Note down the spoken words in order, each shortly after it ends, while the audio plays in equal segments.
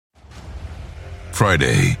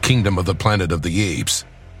Friday, Kingdom of the Planet of the Apes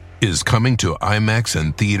is coming to IMAX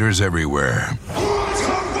and theaters everywhere. What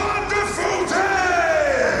a wonderful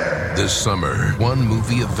day! This summer, one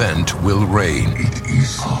movie event will reign. It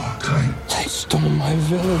is our time. They stole my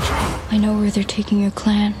village. I know where they're taking your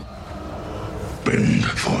clan. Bend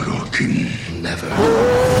for your king. Never.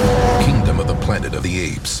 Kingdom of the Planet of the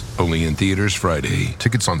Apes. Only in theaters Friday.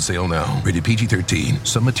 Tickets on sale now. Rated PG-13.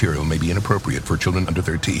 Some material may be inappropriate for children under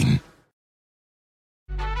 13.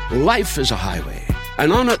 Life is a highway,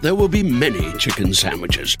 and on it there will be many chicken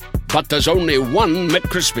sandwiches. But there's only one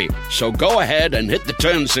McCrispy. So go ahead and hit the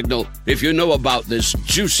turn signal if you know about this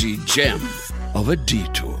juicy gem of a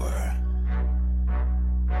detour.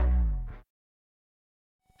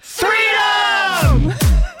 Freedom!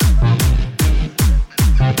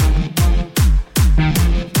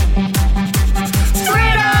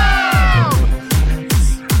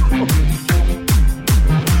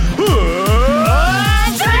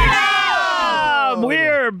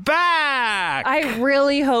 We're back! I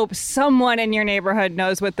really hope someone in your neighborhood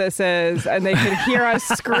knows what this is and they can hear us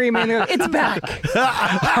screaming, it's back.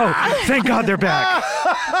 Oh, thank God they're back.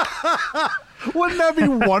 Wouldn't that be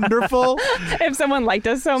wonderful? If someone liked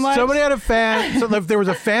us so much. Somebody had a fan. So if there was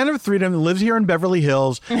a fan of Freedom that lives here in Beverly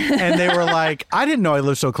Hills, and they were like, I didn't know I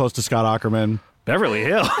lived so close to Scott Aukerman. Beverly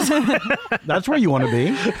Hills. That's where you want to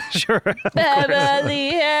be. Sure.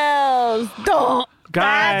 Beverly Hills. Don't.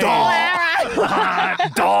 Guys.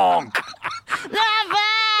 Donk.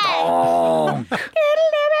 Donk.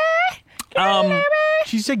 Donk.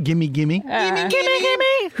 She said, gimme, gimme.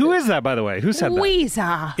 Gimme. Who is that, by the way? Who said that?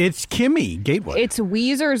 Weezer. It's Kimmy Gatewood. It's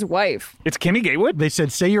Weezer's wife. It's Kimmy Gatewood? They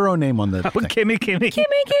said, say your own name on the thing. Kimmy. Kimmy. It's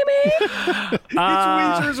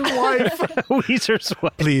Weezer's wife. Weezer's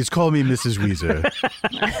wife. Please call me Mrs. Weezer.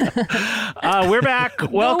 We're back.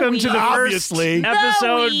 Welcome to the first Obviously.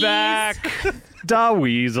 episode Weeze. back. Da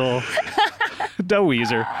Weasel. Da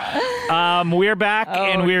Weezer. We're back,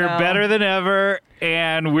 and we're better than ever,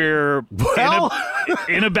 and we're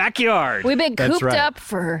in a backyard. We've been That's cooped right. up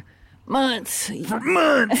for months.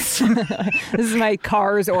 months. This is my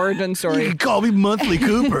car's origin You story. can call me Monthly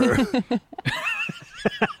Cooper.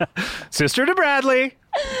 Sister to Bradley.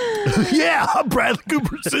 Yeah, I'm Bradley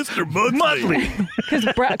Cooper's sister, Monthly.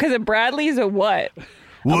 Because a Bradley's a what?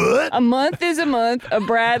 What? A month is a month. A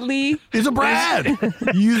Bradley. It's a Brad.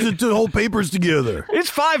 Use it to hold papers together.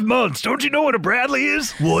 It's 5 months. Don't you know what a Bradley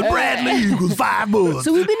is? One Bradley equals 5 months.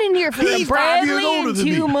 So we've been in here for He's a 5 years Bradley older in than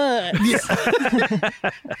me. 2 months.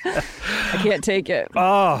 I can't take it.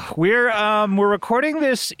 Oh, we're recording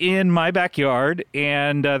this in my backyard,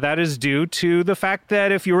 and that is due to the fact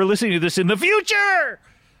that if you were listening to this in the future,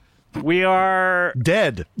 we are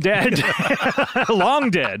Dead. long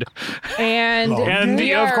dead. And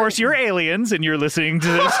we of are- course, you're aliens, and you're listening to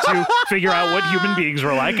this to figure out what human beings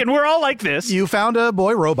were like, and we're all like this. You found a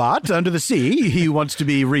boy robot under the sea. He wants to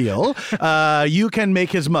be real. You can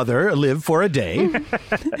make his mother live for a day.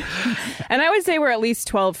 And I would say we're at least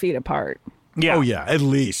 12 feet apart. Yeah. Oh, yeah, at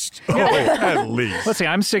least. Oh, at least. Let's see.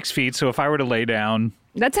 I'm 6 feet, so if I were to lay down,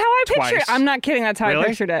 That's how I pictured Twice. it. I'm not kidding. That's how Really? I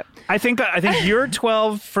pictured it. I think you're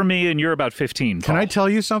 12 for me, and you're about 15. Can I tell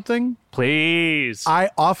you something? Please? I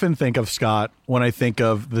often think of Scott when I think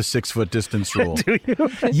of the 6 foot distance rule. Do you?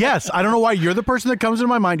 Yes, I don't know why you're the person that comes into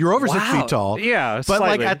my mind. You're over 6 Wow. feet tall. Yeah, but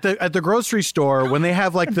slightly. like at the grocery store when they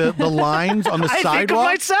have like the lines on the I think of sidewalk.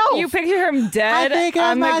 myself. You picture him dead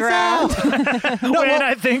on the ground. When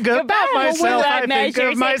I think about myself, I think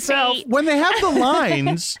of myself. When they have the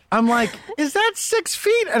lines, I'm like, is that 6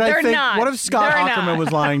 feet? And They're I think, not. what if Scott They're Aukerman not.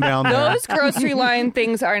 was lying down there? Those grocery line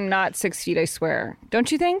things are not 6 feet, I swear.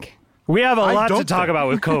 Don't you think? We have a I lot to don't talk think- about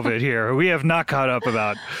with COVID here. We have not caught up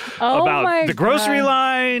about my the grocery God.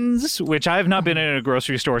 lines, which I have not been in a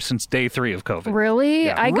grocery store since day 3 of COVID. Really?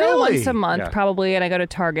 Yeah. I go Really? once a month, Yeah. probably, and I go to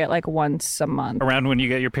Target like once a month. Around when you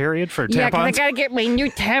get your period for Yeah, because I tampons? gotta get my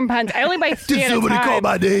new tampons. I only buy 3 Did at a somebody time. call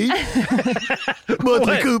my name?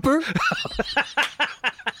 Monthly Cooper?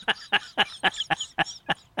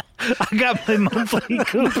 I got my monthly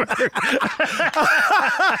Cooper.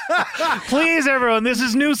 Please, everyone, this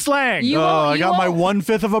is new slang. You Oh, won't- I you got my won't-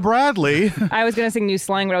 1/5 of a Bradley. I was gonna sing new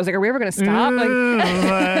slang, but I was like, are we ever gonna stop?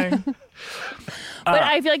 But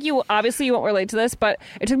I feel like you won't relate to this, but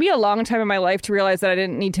it took me a long time in my life to realize that I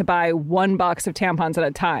didn't need to buy 1 box of tampons at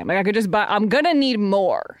a time. Like I could just buy. I'm gonna need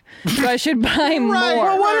more, so I should buy more.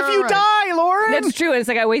 Well, what if you die, Lauren? That's true. It's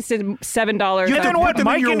like I wasted $7. You on- then what? Put them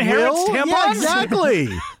in Mike your inherits will? tampons? Yeah, exactly.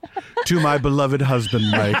 to my beloved husband,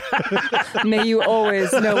 Mike. May you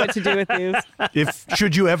always know what to do with these.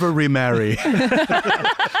 Should you ever remarry?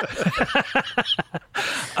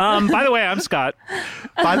 By the way, I'm Scott.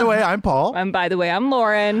 By the way, I'm Paul. And by the way, I'm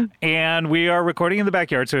Lauren. And we are recording in the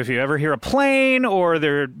backyard, so if you ever hear a plane or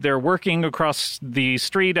they're working across the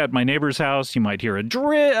street at my neighbor's house, you might hear a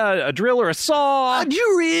drill or a saw. A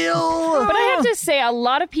drill! But I have to say, a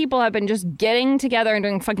lot of people have been just getting together and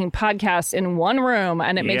doing fucking podcasts in one room,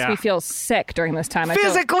 and it makes me feel sick during this time.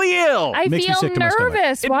 Physically ill. I Makes me feel sick to my stomach.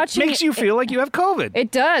 nervous watching It makes you feel like you have COVID.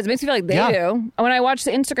 It does. It makes me feel like they do. When I watch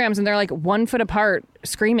the Instagrams and they're like 1 foot apart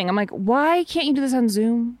screaming, I'm like, why can't you do this on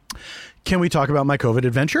Zoom? Can we talk about my COVID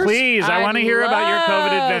adventures? Please, I want to hear about your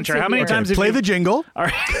COVID adventure. How many times have Play you... the jingle. All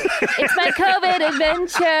right. It's my COVID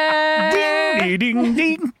adventure. Ding, ding,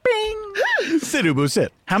 ding, bing. Sit, Ubu,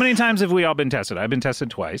 sit. How many times have we all been tested? I've been tested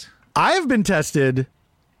twice. I have been tested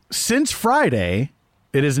since Friday.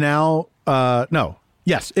 It is now,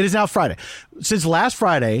 Yes, it is now Friday. Since last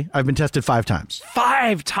Friday, I've been tested 5 times.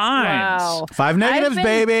 5 times. Wow. 5 negatives,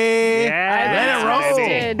 baby. Yeah. Let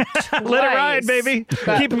it roll. Let it ride, baby.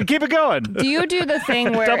 Keep it going. Do you do the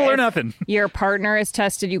thing where Double or if nothing. your partner is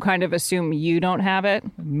tested, you kind of assume you don't have it?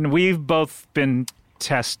 We've both been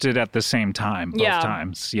tested at the same time, both Yeah.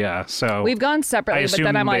 times. Yeah, so We've gone separately, but then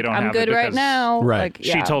assume I'm they like, don't I'm have good it right because now. Right. Like,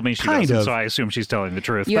 she told me she Kind doesn't, of. so I assume she's telling the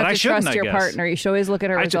truth. You but have I to shouldn't, trust I your guess. partner. You should always look at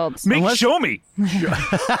her results. Show me.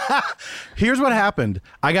 Here's what happened.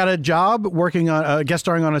 I got a job working on guest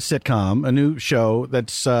starring on a sitcom, a new show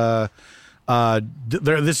that's this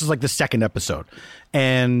is like the second episode,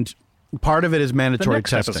 and part of it is The mandatory next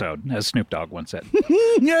testing. episode, as Snoop Dogg once said.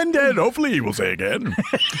 And then hopefully he will say again.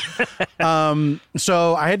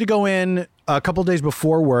 So I had to go in a couple days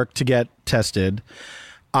before work to get tested.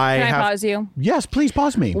 Can I pause you? Yes, please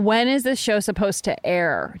pause me. When is this show supposed to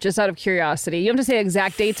air? Just out of curiosity. You don't have to say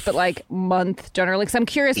exact dates, but like month generally. Because I'm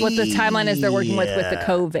curious what the timeline is they're working with the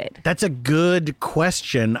COVID. That's a good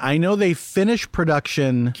question. I know they finished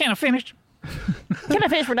production. Can't finish. Can I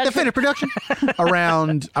finish production? They finished production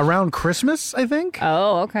around Christmas, I think.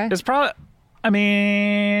 Oh, okay. It's probably. I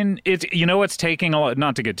mean, it's taking a lot.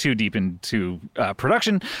 Not to get too deep into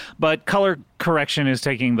production, but color correction is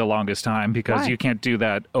taking the longest time because Why? you can't do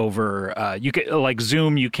that over. You can like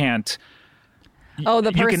Zoom. You can't. Oh,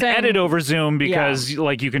 the person. You can edit over Zoom because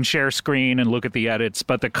like you can share screen and look at the edits,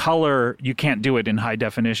 but the color you can't do it in high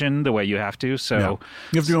definition the way you have to. So No.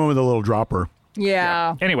 You have to go in with a little dropper.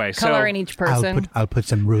 Yeah. Anyway, coloring each person. I'll put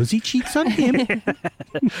some rosy cheeks on him.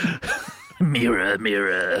 mirror,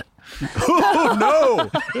 mirror. Oh no!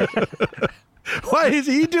 Why is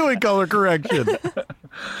he doing color correction?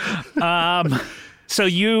 So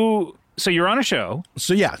you're on a show.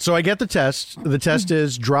 So I get the test. The test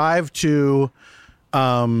is drive to.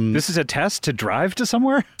 This is a test to drive to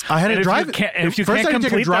somewhere. I had And to drive. If you First can't I had to take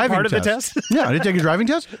a complete that driving part of the test. test, Yeah, I did take a driving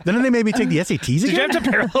test. Then they made me take the SATs again. did you have to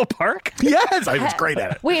parallel park? Yes, I was great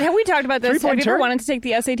at it. Wait, have we talked about this? Have 3-point you ever turn? wanted to take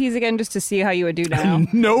the SATs again just to see how you would do now?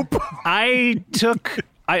 Nope. I took.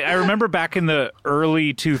 I remember back in the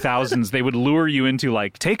early 2000s, they would lure you into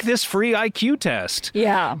like, take this free IQ test.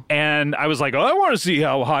 Yeah. And I was like, oh, I want to see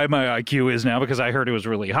how high my IQ is now because I heard it was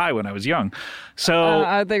really high when I was young.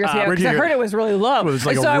 So because I heard it was really low. It was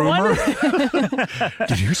like so a I rumor. wanted-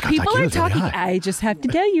 Did you hear Scott's People IQ are is really talking. high? I just have to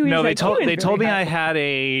tell you. no, his they IQ is told me very I high. had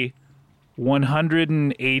a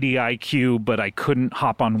 180 IQ, but I couldn't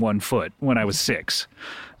hop on one foot when I was 6.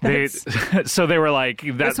 So they were like,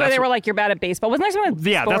 That's why they were like, you're bad at baseball. Wasn't there something with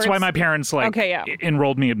yeah, that's why sports? my parents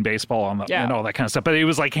enrolled me in baseball and all that kind of stuff. But it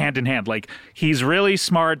was like hand in hand. Like he's really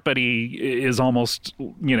smart, but he is almost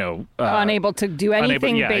unable to do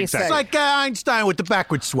anything yeah, basic. It's like Einstein with the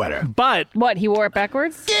backwards sweater. But What, he wore it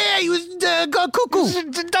backwards? Yeah, he was cuckoo.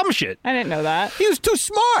 it's dumb shit. I didn't know that. He was too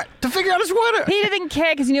smart to figure out his sweater. He didn't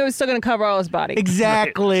care because he knew it was still going to cover all his body.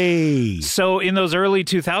 Exactly. So in those early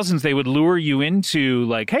 2000s, they would lure you into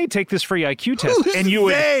like, hey, take this free IQ test, Who's and you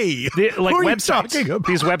would they? like Who are you websites, talking about?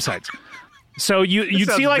 these websites. So you'd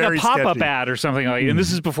sounds see like a very pop-up sketchy. ad or something like, and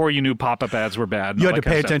this is before you knew pop-up ads were bad. and You all had to that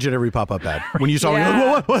kind pay of stuff. attention to every pop-up ad. When you saw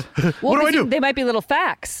Yeah. it, what Well, do I do? They might be little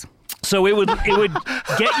facts. So it would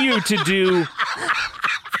get you to do.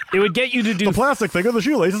 It would get you to do. The plastic thing on the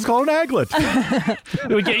shoelace is called an aglet.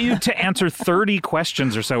 It would get you to answer 30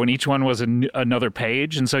 questions or so, and each one was another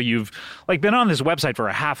page. And so you've like been on this website for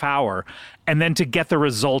a half hour, and then to get the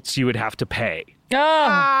results, you would have to pay.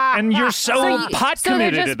 Oh. And you're so pot So they're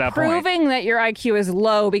committed just at that point. proving that your IQ is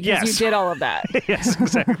low because Yes. you did all of that. Yes,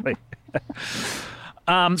 exactly.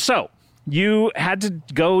 So you had to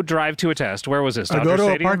go drive to a test. Where was this? I Dodger go to a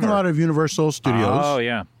Stadium, parking or- lot of Universal Studios. Oh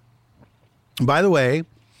yeah. By the way,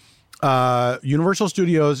 Universal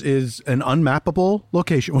Studios is an unmappable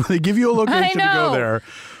location. When they give you a location to go there,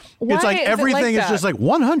 it's like everything is just like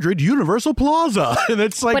 100 Universal Plaza. And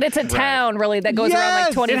it's like, but it's a town really that goes around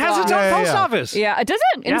like 20 It has its own post office. Yeah, does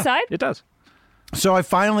it? Inside? It does. So I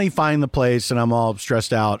finally find the place and I'm all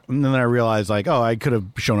stressed out. And then I realize like, oh, I could have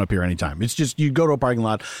shown up here anytime. It's just, you go to a parking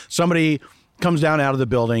lot, somebody comes down out of the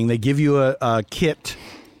building, they give you a kit.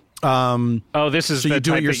 This is so the you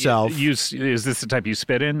do type it yourself. Is this the type you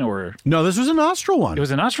spit in, or no? This was a nostril one. It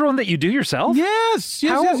was a nostril one that you do yourself. Yes.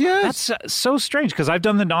 That's so strange because I've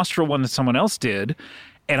done the nostril one that someone else did,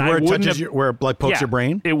 and where I it wouldn't touches have, where it like pokes your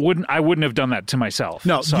brain. I wouldn't have done that to myself.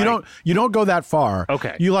 No, so you don't go that far.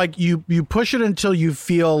 Okay. You push it until you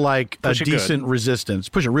feel like a Push it decent good. resistance.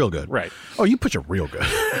 Push it real good. Right. Oh, you push it real good.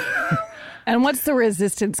 And what's the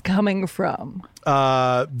resistance coming from?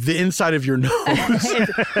 The inside of your nose.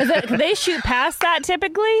 Do they shoot past that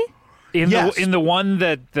typically? In Yes. the one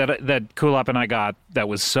that Kulop and I got that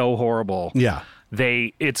was so horrible. Yeah.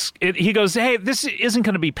 He goes, hey, this isn't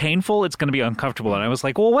going to be painful. It's going to be uncomfortable. And I was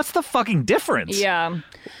like, well, what's the fucking difference? Yeah.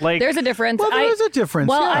 Like, there's a difference. Well, there is a difference.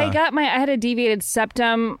 Well, yeah. I had a deviated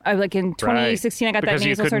septum. Like in 2016, I got because that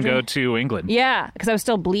nasal surgery. Because you couldn't go to England. Yeah, because I was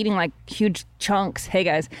still bleeding like huge chunks. Hey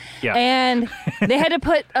guys. Yeah. And they had to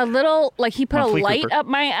put a little, like he put Monthly a light Cooper. up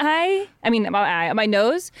my eye. I mean, my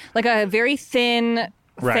nose, like a very thin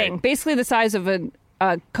thing, basically the size of a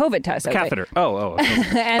COVID test. Catheter. Oh. Okay.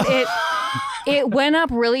 And it went up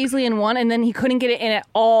really easily in one, and then he couldn't get it in at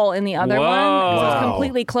all in the other one. So it was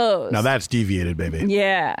completely closed. Now that's deviated, baby.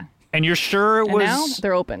 Yeah. And you're sure it And was? now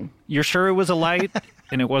they're open. You're sure it was a light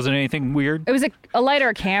and it wasn't anything weird? It was a light or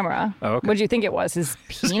a camera. Oh, okay. What did you think it was? His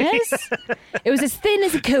penis? It was as thin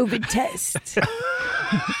as a COVID test.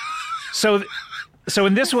 So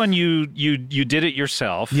in this one, you did it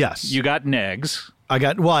yourself. Yes. You got negs. I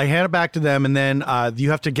hand it back to them, and then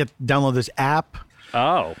you have to download this app.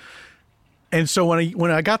 Oh. And so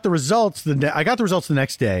when I got the results, I got the results the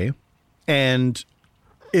next day, and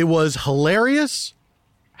it was hilarious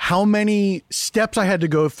how many steps I had to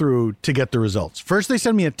go through to get the results. First, they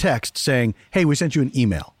sent me a text saying, "Hey, we sent you an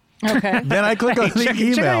email." Okay. Then I click on the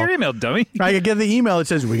email. Check out your email, dummy. I get the email. It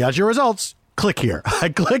says, "We got your results. Click here." I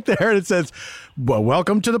click there, and it says, "Well,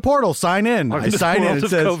 welcome to the portal. Sign in." Welcome I to the sign in. world It of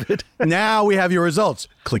says, COVID. "Now we have your results.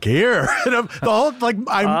 Click here." And the whole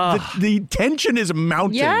the tension is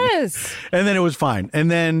mounting. Yes. And then it was fine. And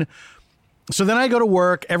then. So then I go to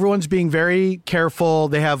work. Everyone's being very careful.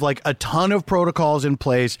 They have like a ton of protocols in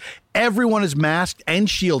place. Everyone is masked and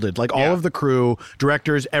shielded, like all of the crew,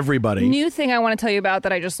 directors, everybody. New thing I want to tell you about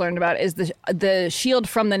that I just learned about is the shield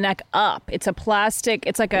from the neck up. It's a plastic.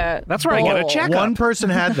 It's like a. That's where I get a bowl. checkup. One person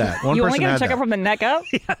had that. You only get a checkup from the neck up?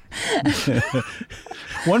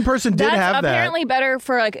 One person did That's have that. apparently better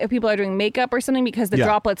for like if people are doing makeup or something because the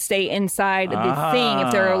droplets stay inside the thing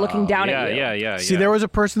if they're looking down at you. Yeah. See, there was a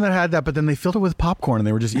person that had that, but then they filled it with popcorn and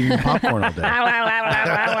they were just eating popcorn all day.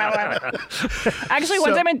 Actually,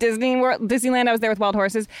 one time at Disneyland, I was there with wild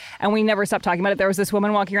horses, and we never stopped talking about it. There was this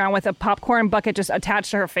woman walking around with a popcorn bucket just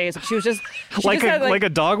attached to her face. She was just like a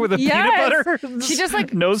dog with a peanut butter. She just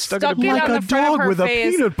like nose stuck in it Like on a the front of dog her with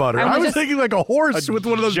face. a peanut butter. And I we was just- thinking like a horse with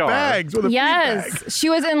one of those jar. bags with a feed bag. Yes, she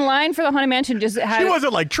was in line for the Haunted Mansion. Just had She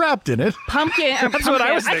wasn't like trapped in it. pumpkin. That's what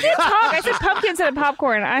I was I thinking. can't talk. I said pumpkin instead of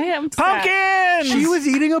popcorn. I am sad. Pumpkins! She was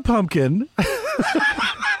eating a pumpkin.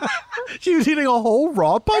 She was eating a whole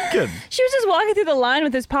raw pumpkin. She was just walking through the line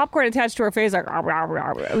with this popcorn attached to her face, like. Rah, rah, rah,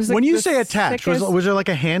 rah. It was like When you the say attached, was sickest- there like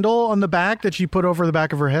a handle on the back that she put over the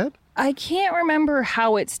back of her head? I can't remember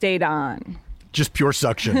how it stayed on. Just pure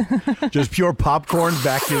suction. Just pure popcorn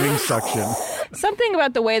vacuuming suction. Something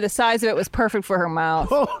about the way the size of it was perfect for her mouth.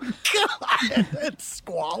 Oh, God. It's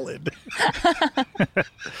squalid.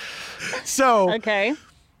 So, Okay.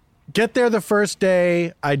 get there the first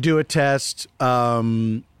day. I do a test.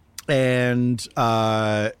 And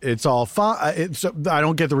it's all fine. I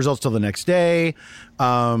don't get the results till the next day.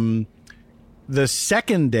 The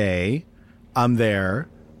second day, I'm there.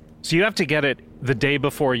 So you have to get it the day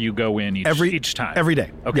before you go in each time. Every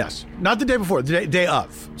day. Okay. Yes. Not the day before, the day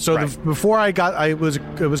of. So Right. before it was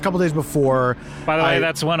a couple days before. By the way,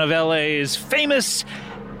 that's one of LA's famous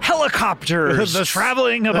helicopters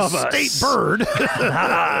traveling above us. State bird.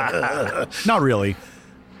 Not really.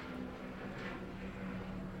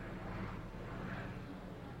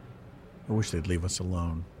 I wish they'd leave us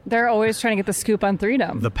alone. They're always trying to get the scoop on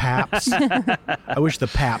Freedom. The Paps. I wish the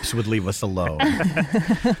Paps would leave us alone.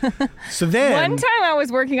 So then, One time I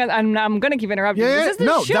was working on. I'm going to keep interrupting. Yeah, This is the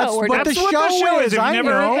no, show. that's We're what not- the That's what the show show is. If I you've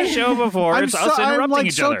never know. heard the show before, it's us interrupting I'm like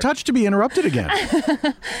each so other. touched to be interrupted again.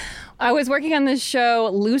 I was working on this show,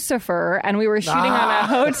 Lucifer, and we were shooting on a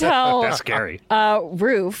hotel That's scary.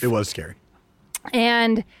 roof. It was scary.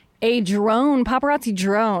 And a paparazzi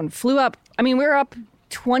drone, flew up. I mean, we were up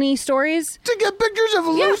 20 stories. To get pictures of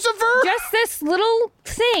Lucifer? Just this little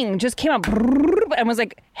thing just came up and was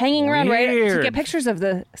like hanging around right to Weird. get pictures of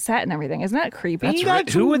the set and everything. Isn't that creepy?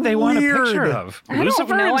 That's Who would they want a weird. picture of? I Lucifer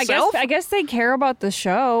don't know. himself? I guess they care about the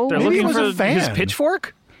show. They're Maybe he looking was for a his fan.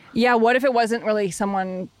 pitchfork? Yeah, what if it wasn't really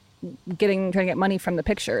someone trying to get money from the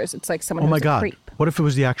pictures? It's like someone Oh my who's a God. creep. What if it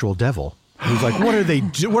was the actual devil? He's like, what are they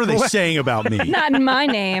saying about me? Not in my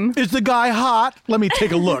name. Is the guy hot? Let me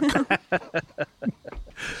take a look.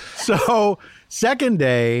 So, second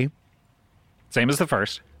day, Same as the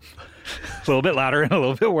first. A little bit louder and a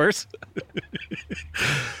little bit worse.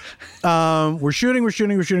 we're shooting.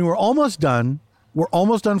 We're almost done. We're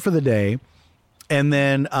almost done for the day. And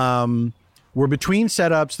then we're between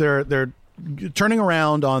setups. They're turning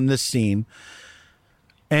around on this scene.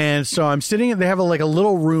 And so I'm sitting, they have a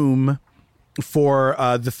little room for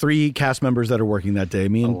the 3 cast members that are working that day,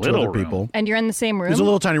 me and 2 little other room. people. And you're in the same room? It was a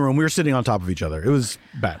little tiny room. We were sitting on top of each other. It was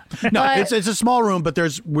bad. No, But- it's a small room, but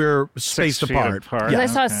we're 6 spaced feet apart. apart. Yeah. I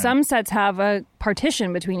saw some sets have a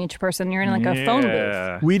partition between each person. You're in like a phone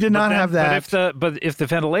booth. We did not have that. But if the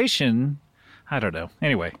ventilation, I don't know.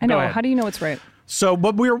 Anyway, I know. go ahead. How do you know what's right? So,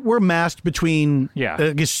 but we're masked between. Yeah.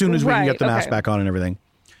 As soon as we can Right, get the mask okay. back on and everything.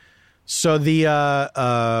 So the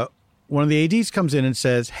one of the ADs comes in and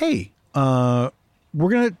says, "Hey, we're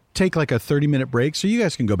gonna take like a 30-minute break, so you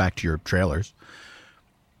guys can go back to your trailers."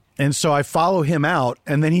 And so I follow him out,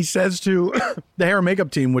 and then he says to the hair and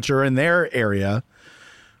makeup team, which are in their area,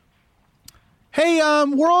 "Hey,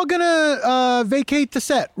 we're all gonna vacate the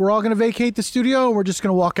set. We're all gonna vacate the studio, and we're just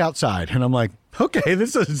gonna walk outside." And I'm like, "Okay,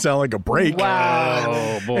 this doesn't sound like a break." Wow.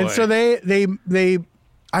 Oh, boy. And so they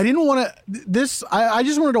I didn't want to I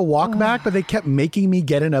just wanted to walk back, but they kept making me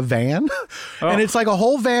get in a van. And it's like a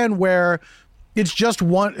whole van where it's just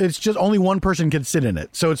only one person can sit in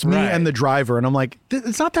it. So it's me Right. and the driver, and I'm like,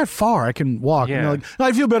 it's not that far. I can walk. And Yeah. they're like, "No,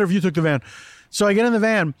 I'd feel better if you took the van." So I get in the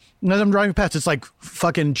van, and as I'm driving past, it's like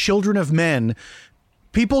fucking children of men.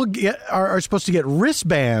 People are supposed to get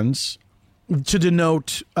wristbands to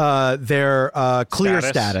denote their clear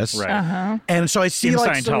status. Right. And so I see In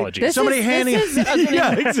like Scientology. This somebody is- handing. this is-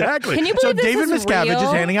 Yeah, exactly. Can you so believe this David is Miscavige real?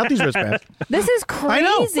 is handing out these wristbands, This is crazy. I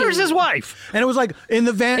know. Where's his wife? and it was like in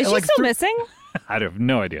the van. Is she like still missing? I have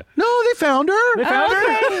no idea. No, they found her. They found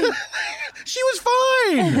her? She was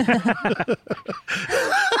fine.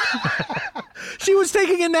 She was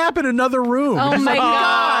taking a nap in another room. Oh my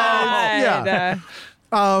God.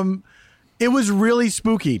 Yeah. It was really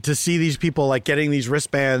spooky to see these people like getting these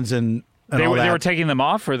wristbands and They all were, that. they were taking them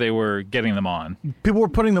off or they were getting them on? People were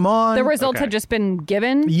putting them on. The results Okay. had just been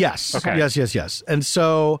given? Yes. Okay. Yes. And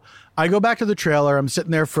so I go back to the trailer. I'm sitting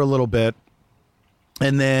there for a little bit.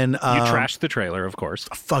 And then You trashed the trailer, of course.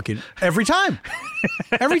 fucking every time.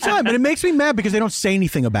 Every time. And it makes me mad because they don't say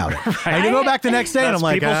anything about it. I go back the next day and I'm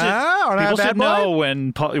like, people people should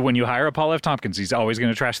know when you hire a Paul F. Tompkins, he's always going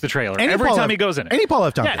to trash the trailer every time he goes in it. Any Paul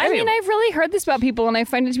F. Tompkins. Yeah, I mean, I've really heard this about people, and I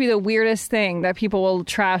find it to be the weirdest thing that people will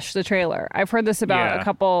trash the trailer. I've heard this about Yeah. a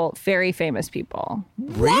couple very famous people.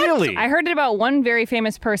 Really? I heard it about one very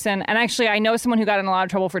famous person, and actually, I know someone who got in a lot of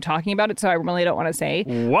trouble for talking about it, so I really don't want to say.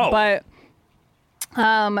 Whoa. But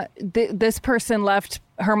this person left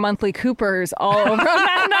her monthly Coopers all over.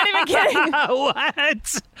 I'm not even kidding.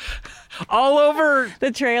 What? All over? The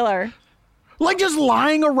trailer. Like just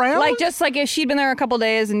lying around? Like just like if she'd been there a couple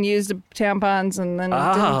days and used tampons and then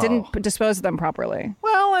didn't dispose of them properly.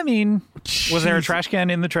 Well, I mean, was there a trash can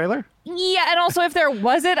in the trailer? Yeah, and also if there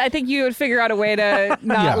wasn't, I think you would figure out a way to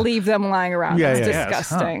not Yeah. leave them lying around. Yeah, That's yeah.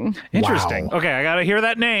 disgusting. Interesting. Wow. Okay, I got to hear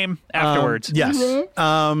that name afterwards. Yes.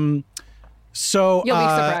 So You'll be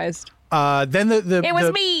surprised. then the It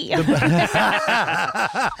was me.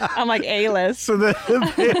 I'm like A-list. So the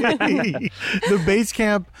base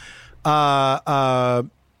camp PA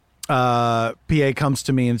comes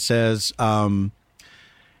to me and says,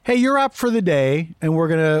 "Hey, you're up for the day, and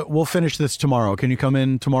we'll finish this tomorrow. Can you come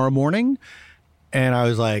in tomorrow morning?" And I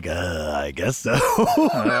was like, I guess so.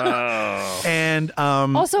 And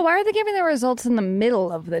Also, why are they giving the results in the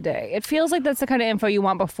middle of the day? It feels like that's the kind of info you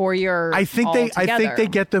want before you're I think they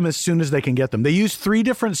get them as soon as they can get them. They use 3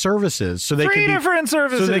 different services, so they Three can different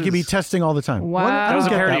services. so they can be testing all the time. Wow. What? I That was a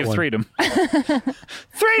don't get parody that of one. Freedom.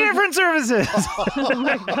 3 different services. Oh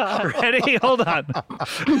my God. Ready? Hold on.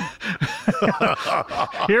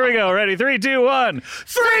 Here we go. Ready? 3, 2, 1.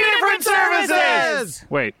 3 different services.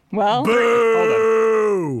 Wait. Well, Hold on.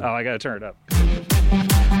 Oh, I got to turn it up.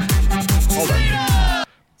 Hold on.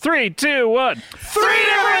 3, 2, 1. 3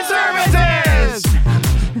 different services!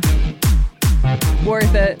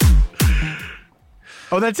 Worth it.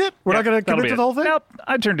 Oh, that's it? We're not going to commit to the whole thing? Nope,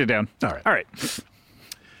 I turned it down. All right.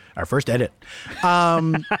 Our first edit.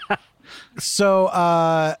 It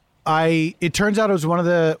turns out it was one of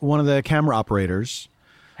the camera operators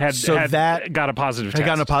That got a positive test. had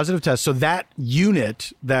gotten a positive test. So that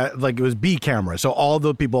unit, that like it was B camera. So all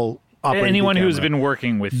the people operating anyone B who's camera. been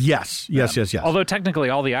working with Yes. Although technically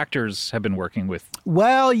all the actors have been working with.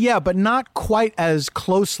 Well, yeah, but not quite as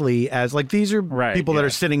closely as like these are people that are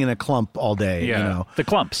sitting in a clump all day. Yeah, You know, the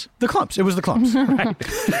clumps. the clumps. It was the clumps. The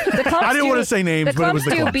clumps I didn't want to say names, but it was the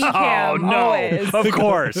do clumps. B-cam Oh no! always. Of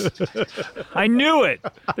course, I knew it.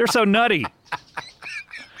 They're so nutty.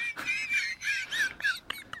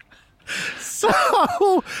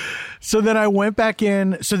 So then I went back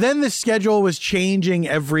in. So then the schedule was changing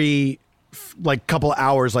every like couple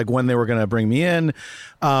hours, like when they were going to bring me in.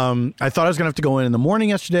 I thought I was going to have to go in the morning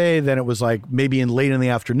yesterday. Then it was like maybe in late in the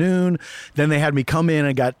afternoon. Then they had me come in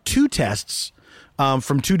and got 2 tests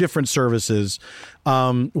from 2 different services.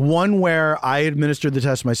 One where I administered the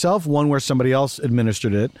test myself, one where somebody else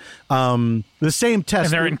administered it. The same test.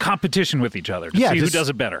 And they're in competition with to see who does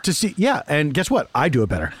it better. And guess what? I do it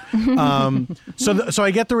better. So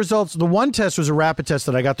I get the results. The one test was a rapid test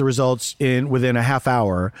that I got the results within a half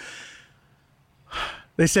hour.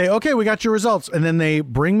 They say, okay, we got your results. And then they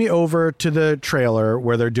bring me over to the trailer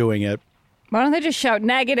where they're doing it. Why don't they just shout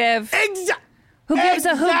negative? Who gives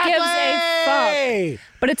a fuck?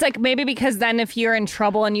 But it's like maybe because then if you're in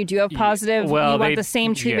trouble and you do have positive, you want the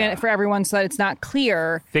same treatment for everyone so that it's not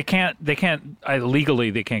clear. They can't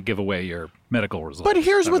legally they can't give away your medical results. But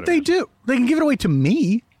here's what they do. They can give it away to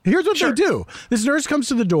me. Here's what they do. This nurse comes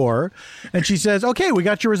to the door and she says, okay, we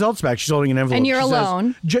got your results back. She's holding an envelope. And you're She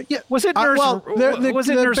alone. Says, was it Nurse was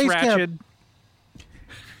it Nurse Ratched?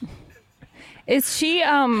 Is she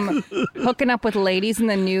hooking up with ladies in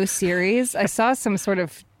the new series? I saw some sort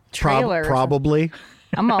of trailer. Probably.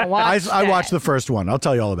 I'm gonna watch. I watched the first one. I'll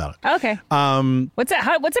tell you all about it. Okay. What's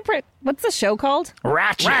it? What's the show called?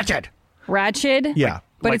 Ratched. Ratched. Yeah.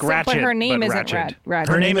 But Like Ratched, but her name but isn't Ratched. Ratched.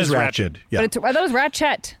 Her name is Ratched. Yeah. But are those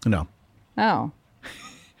Ratchet? No. Oh.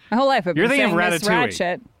 My whole life I've You're been thinking saying of Miss Ratatouille.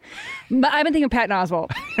 Ratchet. But I've been thinking of Patton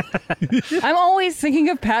Oswalt. I'm always thinking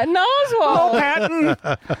of Patton Oswalt. Patton.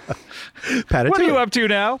 Pattatouille. What are you up to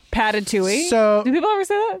now? Patatouille. So- do people ever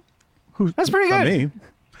say that? That's pretty Not good. me.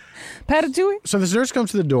 Patatouille. So this nurse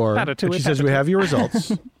comes to the door and Patatouille, she says, we have your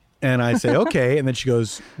results. And I say, okay. And then she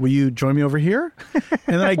goes, will you join me over here?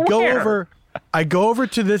 And then I go over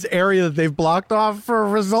to this area that they've blocked off for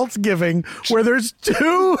results giving where there's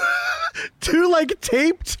two like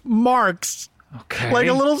taped marks. Okay. Like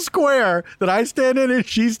a little square that I stand in and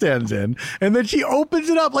she stands in. And then she opens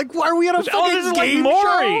it up. Like, why are we on a fucking this is like game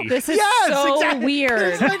Maury. show? This is so exactly.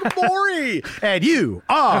 weird. It's like Maury. And you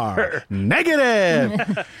are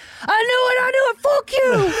negative. I knew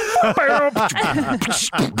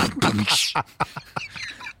it.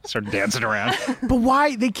 Start dancing around. But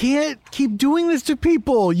why? They can't keep doing this to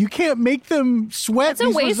people. You can't make them sweat It's a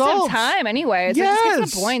these waste results. of time anyway. It's like, just get to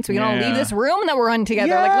the point so we can all Yeah. leave this room that we're in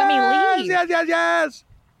together. Like, let me leave. Yes.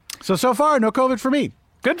 So far, no COVID for me.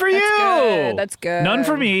 Good for you. good. That's good. None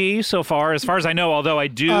for me so far, as I know. Although I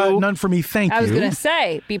do. None for me, thank you. I was going to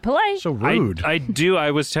say, be polite. So rude. I do. I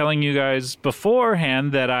was telling you guys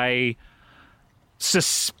beforehand that I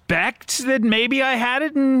suspect that maybe I had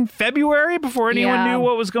it in February before anyone Yeah. knew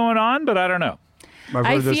what was going on, but I don't know. I've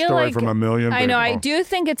I heard this feel story like from a million I know. I people. do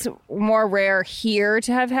think it's more rare here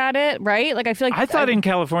to have had it, right? Like I feel like I thought in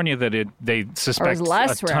California that they suspect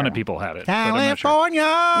less a ton rare. of people had it. but I'm not sure. California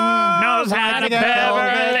Knows how to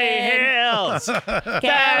Beverly Hills.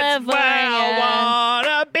 That's where I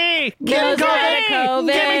wanna be. Give me COVID.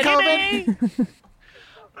 Give me COVID.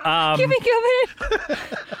 Give me COVID.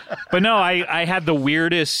 But no, I had the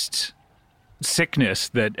weirdest sickness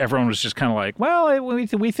that everyone was just kind of like, well, we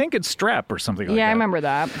think it's strep or something like that. Yeah, I remember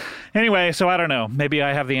that. Anyway, so I don't know. Maybe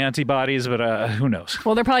I have the antibodies, but who knows?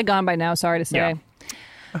 Well, they're probably gone by now. Sorry to say.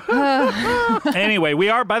 Yeah. Anyway,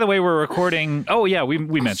 by the way, we're recording. Oh, yeah, we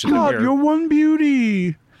mentioned Scott, it you're here. one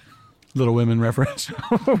beauty. Little Women reference.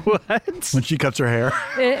 What? When she cuts her hair.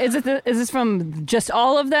 Is this from just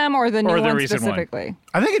all of them or the new Or the one recent one? specifically?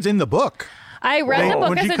 I think it's in the book. I read the book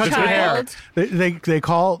when as she a cuts her hair, child.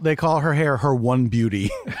 they call her hair her one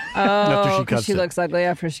beauty. after she Oh, because cuts she it. looks ugly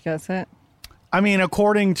after she cuts it. I mean,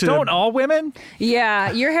 according to... Don't all women?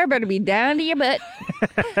 Yeah, your hair better be down to your butt.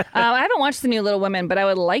 I haven't watched the new Little Women, but I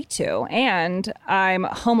would like to. And I'm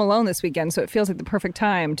home alone this weekend, so it feels like the perfect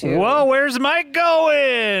time to... Whoa, where's Mike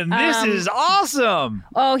going? This is awesome.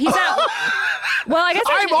 Oh, he's out. Well, I guess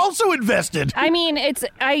I'm also invested. I mean,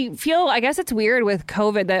 I guess it's weird with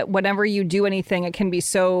COVID that whenever you do anything, it can be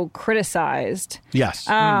so criticized. Yes.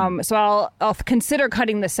 So I'll consider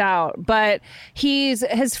cutting this out. But his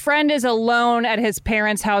friend is alone at his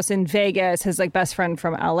parents' house in Vegas, his like best friend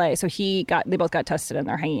from LA. So they both got tested and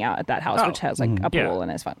they're hanging out at that house, which has like a pool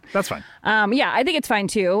and it's fun. That's fine. Yeah, I think it's fine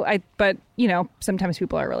too. But you know, sometimes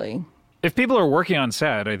people are really... If people are working on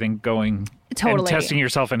set, I think going and testing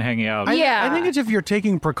yourself and hanging out. Yeah. I think it's if you're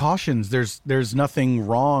taking precautions, there's nothing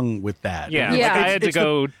wrong with that. Yeah. Yeah. Like I had to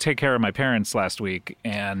go take care of my parents last week,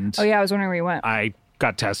 and Oh yeah, I was wondering where you went. I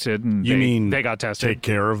got tested, and they got tested. Take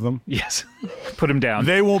care of them? Yes. Put them down.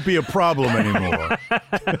 They won't be a problem anymore.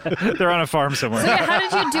 They're on a farm somewhere. So yeah, how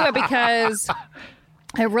did you do it? Because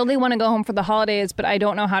I really want to go home for the holidays, but I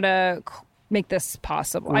don't know how to make this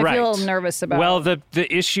possible. I feel nervous about. Well, the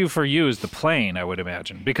issue for you is the plane, I would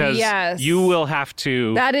imagine, because Yes. you will have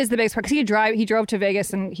to. That is the biggest part. Because he drove to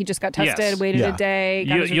Vegas and he just got tested. Yes. Waited a day.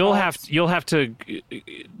 Got his You'll results. have to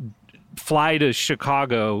fly to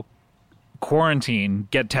Chicago, quarantine,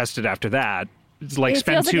 get tested after that. Like it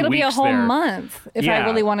spend feels like 2 it'll weeks be a whole there. month if I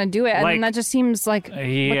really want to do it, and Like- then that just seems like what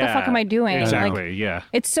the fuck am I doing? Exactly. Like, yeah.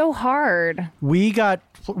 it's so hard. We got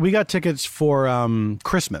tickets for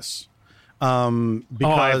Christmas. Because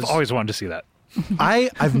I've always wanted to see that.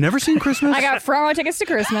 I've never seen Christmas. I got front row tickets to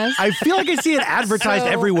Christmas. I feel like I see it advertised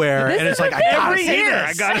everywhere, and it's like I gotta Every see year,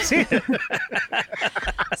 this. I gotta see it.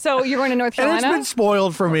 So you're going to North And Carolina? it's been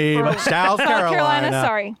spoiled for me. South Carolina.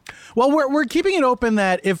 Sorry. Well, we're keeping it open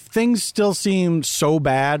that if things still seem so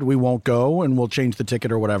bad, we won't go and we'll change the ticket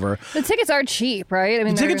or whatever. The tickets are cheap, right? I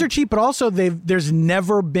mean, The tickets are cheap, but also there's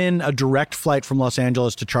never been a direct flight from Los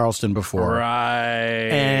Angeles to Charleston before. Right.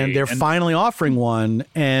 And they're finally offering one.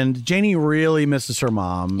 And Janie really misses her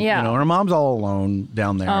mom. Yeah. You know, her mom's all alone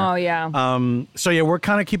down there. Oh, yeah. So yeah, we're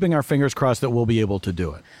kind of keeping our fingers crossed that we'll be able to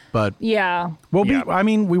do it. But Yeah. we'll be. I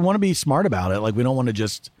mean, we want to be smart about it. Like we don't want to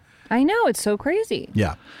just. I know. It's so crazy.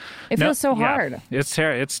 Yeah. It feels so hard.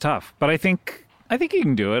 It's tough, but I think you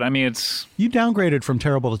can do it. I mean, You downgraded from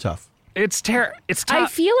terrible to tough. it's tough. I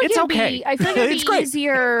feel like it's it'd okay. be. I feel like it'd It's be great.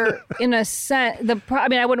 easier in a sense. I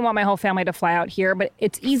mean, I wouldn't want my whole family to fly out here, but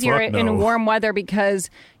it's easier Fuck no. in warm weather because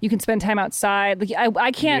you can spend time outside. Like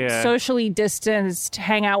I can't socially distanced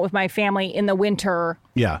hang out with my family in the winter.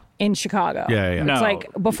 Yeah. In Chicago. Yeah. It's No. like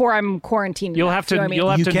before I'm quarantined. You'll have to. You know what I mean? You'll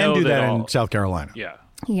have You to can know do that all, in South Carolina. Yeah.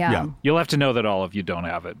 Yeah. You'll have to know that all of you don't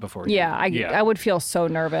have it before. I would feel so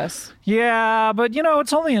nervous. Yeah, but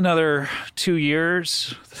it's only another 2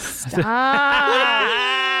 years.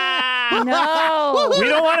 No. We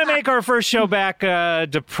don't want to make our first show back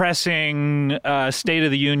depressing State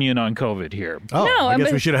of the Union on COVID here. Oh, No, I guess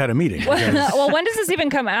but- we should have had a meeting. Well, when does this even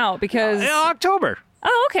come out? Because October.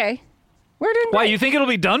 oh, okay, we're doing. Why, great. you think it'll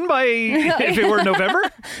be done by if it were November?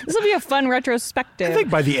 This will be a fun retrospective. I think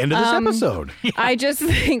by the end of this episode, I just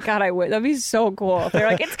think, God, I would. That'd be so cool if they're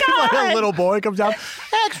like, it's like gone. a little boy comes out,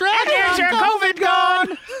 extra, COVID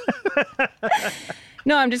gone.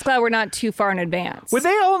 No, I'm just glad we're not too far in advance. Would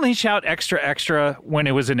they only shout extra extra when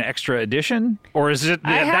it was an extra edition, or is it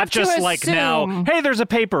I have that to just like now? assume. Hey, there's a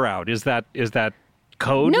paper out. Is that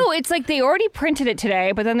code? No, it's like they already printed it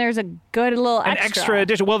today, but then there's a good little An extra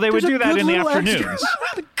edition. Well, they would There's do a that good in the little afternoons.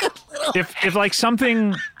 If like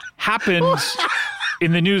something happens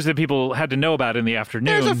in the news that people had to know about in the afternoon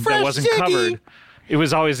There's a fresh that wasn't Ziggy. covered, it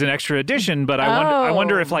was always an extra edition. But I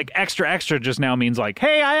wonder if like extra extra just now means like,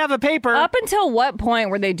 hey, I have a paper. Up until what point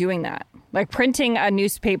were they doing that? Like printing a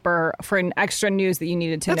newspaper for an extra news that you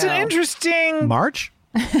needed to That's know. an interesting. March.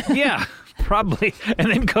 Yeah. Probably. And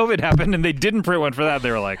then COVID happened and they didn't print one for that. They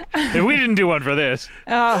were like, hey, we didn't do one for this.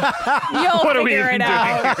 You'll What are we figure even it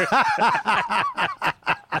out. doing?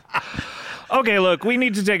 Okay, look, we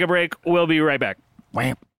need to take a break. We'll be right back.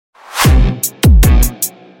 Wham.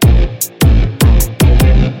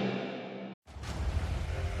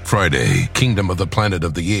 Friday, Kingdom of the Planet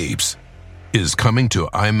of the Apes is coming to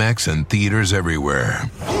IMAX and theaters everywhere.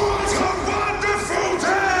 What a wonderful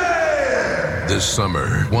day! This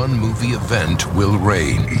summer, one movie event will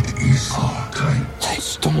reign. It is our time. They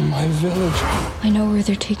stole my village. I know where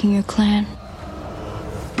they're taking your clan.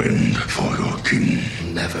 Bend for your king.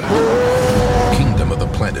 Never. Kingdom of the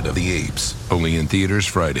Planet of the Apes. Only in theaters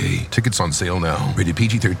Friday. Tickets on sale now. Rated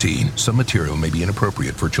PG-13. Some material may be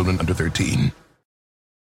inappropriate for children under 13.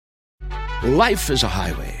 Life is a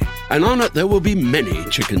highway, And on it there will be many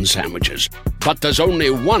chicken sandwiches. But there's only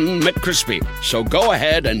one McCrispy. So go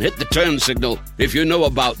ahead and hit the turn signal if you know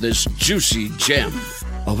about this juicy gem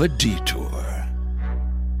of a detour.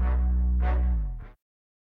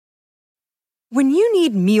 When you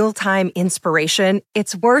need mealtime inspiration,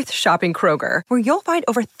 it's worth shopping Kroger, where you'll find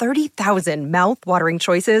over 30,000 mouth-watering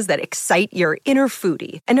choices that excite your inner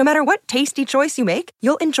foodie. And no matter what tasty choice you make,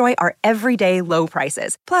 you'll enjoy our everyday low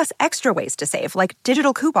prices, plus extra ways to save, like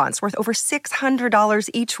digital coupons worth over $600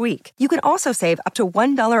 each week. You can also save up to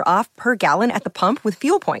 $1 off per gallon at the pump with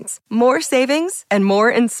fuel points. More savings and more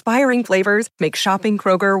inspiring flavors make shopping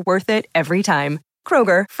Kroger worth it every time.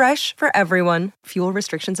 Kroger, fresh for everyone. Fuel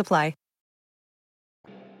restrictions apply.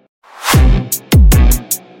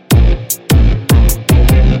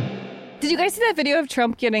 Did you guys see that video of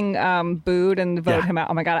Trump getting booed and vote him out?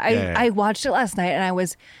 Oh my God. I watched it last night and I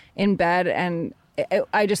was in bed and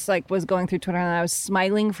I just was going through Twitter and I was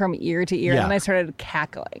smiling from ear to ear and then I started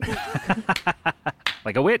cackling.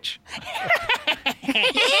 Like a witch.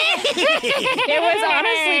 It was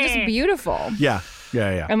honestly just beautiful. Yeah.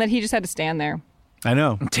 And then he just had to stand there. I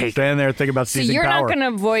know. Stand there, think about seizing power. So you're not going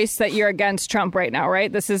to voice that you're against Trump right now,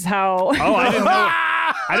 right? This is how... Oh, I didn't know.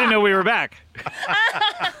 I didn't know we were back.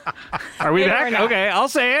 Are we back? Okay, I'll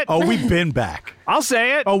say it. Oh, we've been back. I'll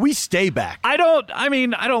say it. Oh, we stay back. I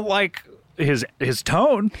don't like his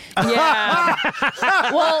tone. Yeah.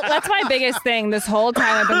 Well, that's my biggest thing this whole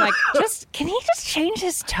time. I've been like, can he just change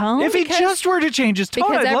his tone? If he just were to change his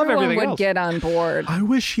tone, I'd love everything would else. get on board. I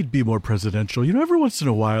wish he'd be more presidential. You know, every once in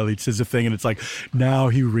a while he says a thing and it's like, now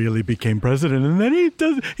he really became president. And then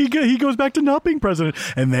he goes back to not being president.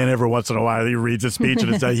 And then every once in a while he reads a speech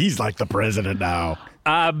and it's like, he's like the president now.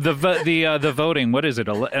 The voting, what is it?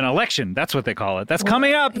 An election. That's what they call it. That's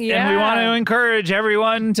coming up. And we want to encourage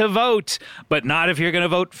everyone to vote, but not if you're going to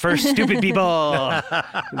vote for stupid people.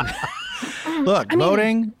 Look,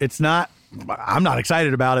 voting, I'm not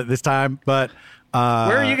excited about it this time, but...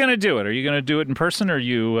 where are you going to do it? Are you going to do it in person or are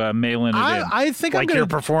you mail-in it in? I think I'm your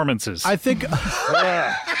performances. I think...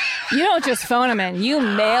 You don't just phone them in. You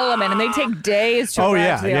mail them in, and they take days to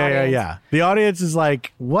arrive to the audience. Yeah. The audience is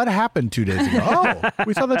like, what happened 2 days ago? Oh,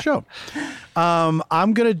 we saw that show.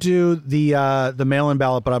 I'm going to do the mail-in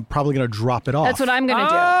ballot, but I'm probably going to drop it off. That's what I'm going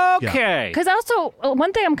to do. Okay. Because also,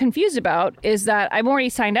 one thing I'm confused about is that I've already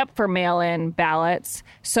signed up for mail-in ballots,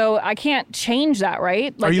 so I can't change that,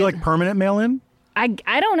 right? Are you permanent mail-in? I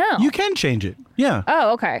don't know. You can change it. Yeah.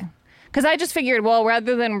 Oh, okay. Because I just figured, well,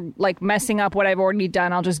 rather than messing up what I've already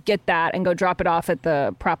done, I'll just get that and go drop it off at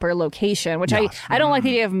the proper location, which I don't like the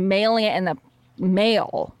idea of mailing it in the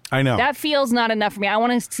mail. I know. That feels not enough for me. I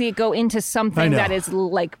want to see it go into something that is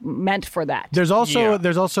meant for that. There's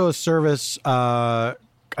also a service, I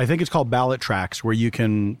think it's called Ballot Tracks, where you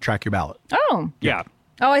can track your ballot. Oh. Yeah.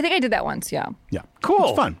 Oh, I think I did that once, yeah. Yeah. Cool.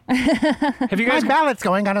 It's fun. Have you guys... My ballot's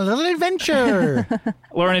going on a little adventure.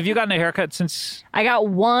 Lauren, have you gotten a haircut since... I got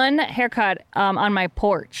one haircut on my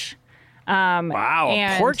porch. Wow,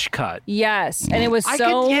 a porch cut. Yes, and it was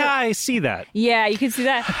I see that. Yeah, you can see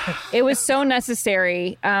that. It was so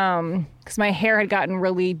necessary because my hair had gotten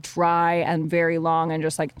really dry and very long and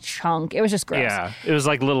just chunk. It was just gross. Yeah, it was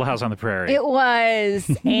like Little House on the Prairie. It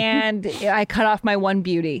was, and I cut off my one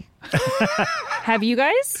beauty. Have you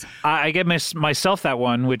guys? I get myself that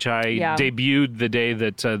one, which I debuted the day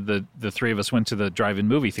that the three of us went to the drive-in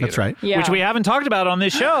movie theater. That's right. Yeah. Which we haven't talked about on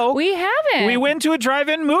this show. We haven't. We went to a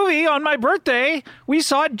drive-in movie on my birthday. We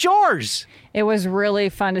saw Jaws. It was really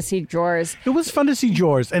fun to see Jaws. It was fun to see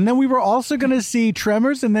Jaws. And then we were also going to see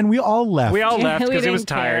Tremors, and then we all left. We all left because it was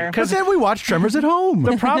tired. Because then we watched Tremors at home.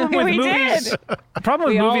 The problem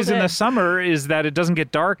with movies in the summer is that it doesn't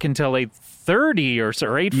get dark until 8:30 or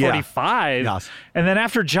 8:45. Yes. And then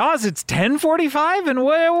after Jaws, it's 10:45. And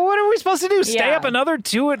what are we supposed to do? Stay up another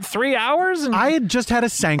 2-3 hours? I had just had a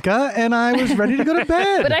Sanka, and I was ready to go to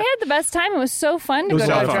bed. But I had the best time. It was so fun to go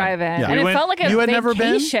to a drive-in. Yeah. And it felt like a you had vacation. never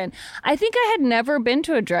been? I think I had never been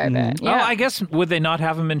to a drive-in. Yeah. Oh, I guess, would they not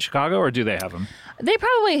have them in Chicago, or do they have them? They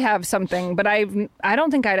probably have something, but I don't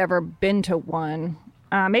think I'd ever been to one.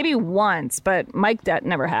 Maybe once, but Mike Duck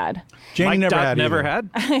never had. Janie Mike Duck never had.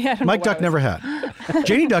 Mike Duck never had.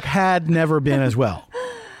 Janie Duck had never been as well.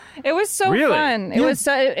 It was so fun. It was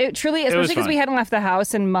so it truly, especially because we hadn't left the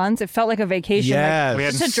house in months. It felt like a vacation. Yes. We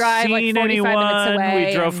hadn't just to drive seen 45 anyone. minutes away.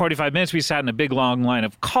 We drove 45 minutes. We sat in a big long line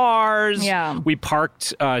of cars. Yeah. We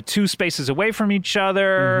parked 2 spaces away from each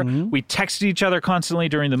other. Mm-hmm. We texted each other constantly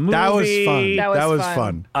during the movie. That was fun. That was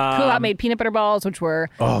fun. Pull-Out made peanut butter balls, which were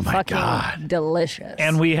fucking delicious.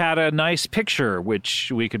 And we had a nice picture,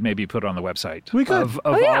 which we could maybe put on the website. We could. Of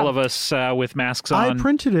all of us with masks on. I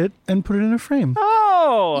printed it and put it in a frame. Oh,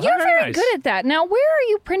 Oh, You're very nice. good at that. Now, where are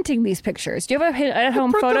you printing these pictures? Do you have a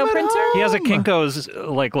at-home print photo them at printer? home. He has a Kinko's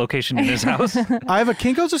location in his house. I have a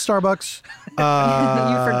Kinko's, a Starbucks,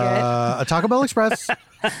 You forget. a Taco Bell Express.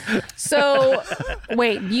 So,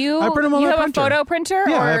 wait, you I print them on you my have printer. a photo printer?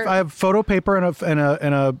 Yeah, or I have photo paper and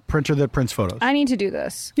a printer that prints photos. I need to do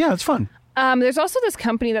this. Yeah, it's fun. There's also this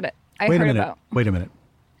company that I Wait a heard minute. about. Wait a minute.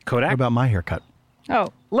 Kodak? What about my haircut? Oh,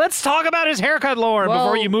 Let's talk about his haircut, Lauren, Well,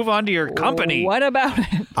 before you move on to your company. what about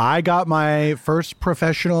it? I got my first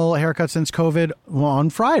professional haircut since COVID on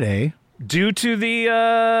Friday. Due to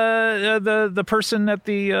the person at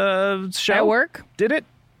the show? At work? Did it?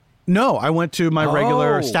 No, I went to my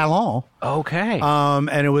regular Oh. salon. Okay.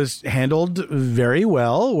 And it was handled very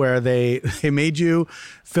well, where they made you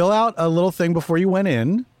fill out a little thing before you went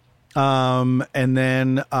in, and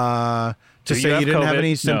then to Do you say have you didn't have COVID? any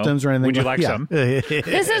No. symptoms or anything. Would you like some?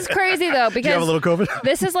 This is crazy though because Do you have a little COVID?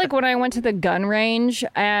 this is like when I went to the gun range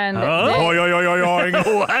and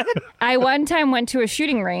What? I one time went to a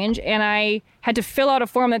shooting range and I had to fill out a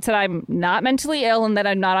form that said I'm not mentally ill and that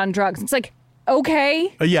I'm not on drugs. It's like,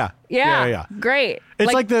 okay. Yeah. Great.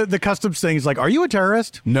 It's like the customs thing. It's like, are you a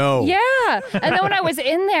terrorist? No. Yeah. And then when I was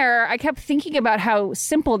in there, I kept thinking about how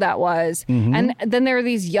simple that was. Mm-hmm. And then there were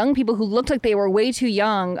these young people who looked like they were way too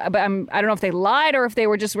young. But I don't know if they lied or if they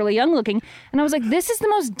were just really young looking. And I was like, this is the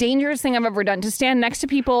most dangerous thing I've ever done, to stand next to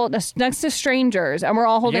people, next to strangers, and we're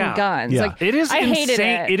all holding Yeah. guns. Yeah. Like, It is I hated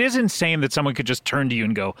insane. it. It is insane that someone could just turn to you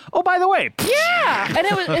and go, "Oh, by the way, Yeah. And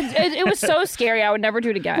it was so scary. I would never do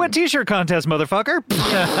it again. what t-shirt contest, motherfucker?"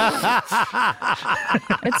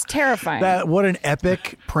 It's terrifying. What an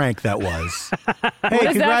epic prank that was. Hey,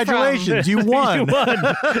 is that from? congratulations. You won. You won.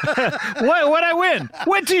 What'd I win?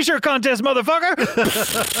 What t-shirt contest, motherfucker?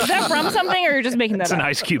 Is that from something, or you're just making that It's up? an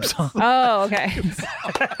Ice Cube song. Oh, okay.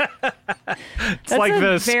 It's like the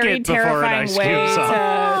very skit before an terrifying Ice way Cube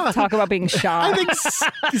song. to talk about being shot. I think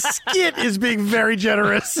Skit is being very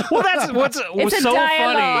generous. Well, that's what's It's a so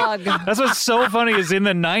dialogue. funny. That's what's so funny is in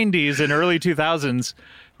the 90s and early 2000s,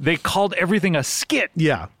 they called everything a skit.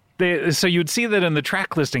 Yeah. So you'd see that in the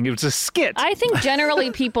track listing. It was a skit. I think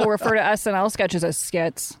generally people refer to SNL sketches as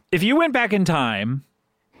skits. If you went back in time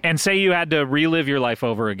and say you had to relive your life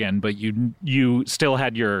over again, but you still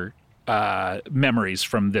had your memories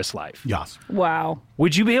from this life, Yes. Wow.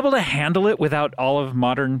 would you be able to handle it without all of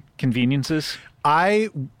modern conveniences? I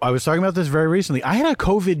was talking about this very recently. I had a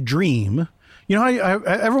COVID dream. You know how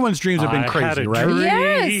everyone's dreams have been I crazy, had a right? dream.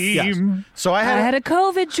 Yes. Yes. So I I had a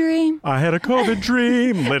COVID dream. I had a COVID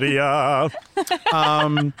dream, Lydia. I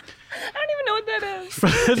don't even know what that is.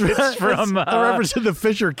 It's from, a reference to the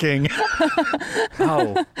Fisher King.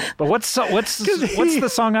 Oh, but what's the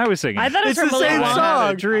song I was singing? I thought it was It's from the Willy same Wonka.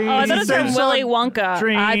 song. Dream. Oh, I thought it was Same from song. Willy Wonka.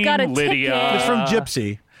 Dream, I've got a Lydia. ticket. It's from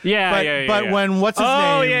Gypsy. Yeah, But when what's his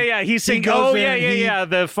oh, name? yeah. He's singing. goes Oh, in, yeah.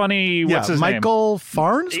 The funny. What's his Michael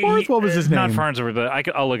Farnsworth? What was his name? Not Farnsworth, but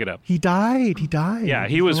I'll look it up. He died. Yeah,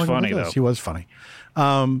 he was Look at funny, this. though. He was funny.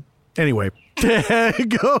 Anyway,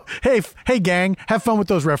 go. Hey, gang, have fun with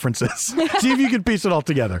those references. See if you can piece it all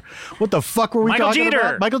together. What the fuck were we Michael talking Jeter.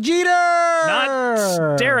 about? Michael Jeter.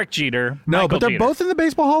 Not Derek Jeter. No, Michael but they're Jeter. both in the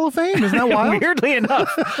Baseball Hall of Fame. Isn't that wild? Weirdly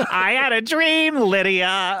enough, I had a dream,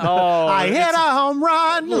 Lydia. Oh, I hit a home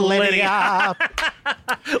run, Lydia.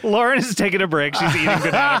 Lauren is taking a break. She's eating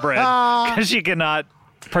banana bread because she cannot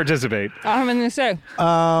participate. I'm going to say.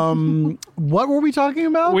 What were we talking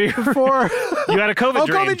about before? You had a COVID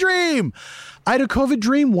dream. COVID dream. I had a COVID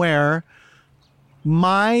dream where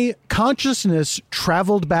my consciousness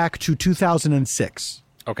traveled back to 2006.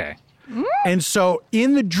 Okay. And so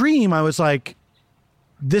in the dream, I was like,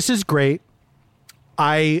 this is great.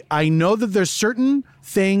 I know that there's certain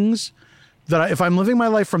things that if I'm living my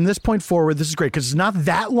life from this point forward, this is great because it's not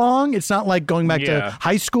that long. It's not like going back to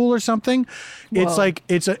high school or something. Whoa. It's like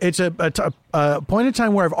it's a point in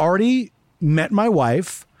time where I've already met my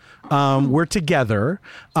wife. We're together.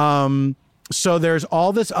 So there's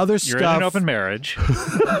all this other stuff. You're in an open marriage.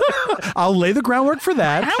 I'll lay the groundwork for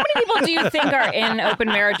that. How many people do you think are in open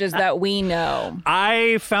marriages that we know?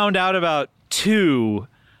 I found out about 2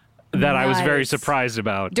 that I was very Nice. surprised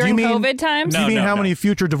about. During Do you mean- COVID times? Do you mean No, how no. many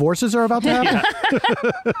future divorces are about to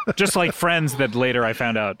happen? Just like friends that later I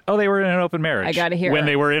found out, they were in an open marriage. I gotta hear when it.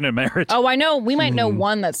 they were in a marriage. Oh, I know. We might know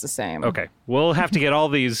one that's the same. Okay. We'll have to get all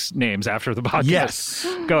these names after the podcast. Yes.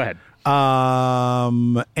 Go ahead.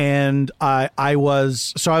 And I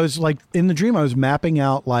was like in the dream, I was mapping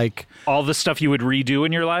out like All the stuff you would redo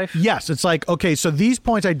in your life? yes, it's like, okay, so these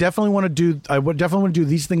points I definitely want to do. I would definitely want to do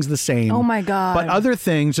these things the same. Oh my God. But other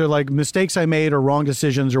things are like mistakes I made or wrong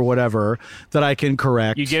decisions or whatever that I can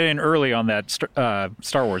correct. You get in early on that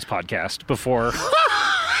Star Wars podcast before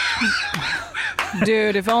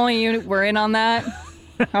Dude, if only you were in on that.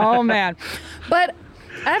 Oh, man. But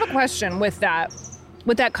I have a question with that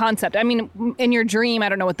concept. I mean, in your dream, I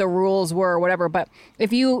don't know what the rules were or whatever, but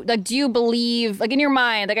if you, like, do you believe, like, in your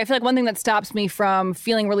mind, like, I feel like one thing that stops me from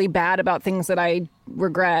feeling really bad about things that I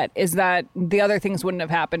regret is that the other things wouldn't have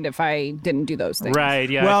happened if I didn't do those things. Right,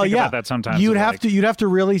 yeah. Well, I think about that sometimes. You'd have to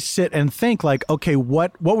really sit and think, like, okay,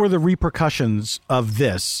 what were the repercussions of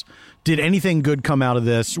this? Did anything good come out of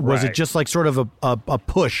this? Was it just like sort of a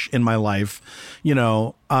push in my life, you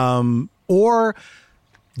know? Or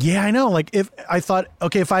yeah, I know. Like if I thought,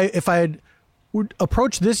 okay, if I had would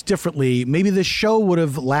approach this differently, maybe this show would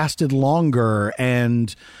have lasted longer.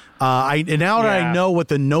 And now that I know what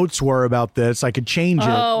the notes were about this, I could change it.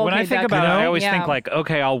 Okay, when I think about it, I always think like,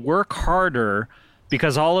 okay, I'll work harder.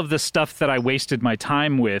 Because all of the stuff that I wasted my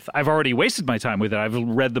time with, I've already wasted my time with it. I've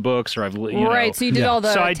read the books, or I've right. So you did all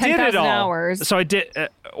the 10,000 hours. So I did,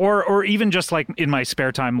 or even just like in my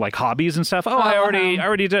spare time, like hobbies and stuff. I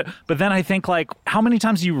already did. But then I think like, how many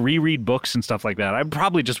times do you reread books and stuff like that? I'd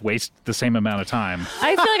probably just waste the same amount of time.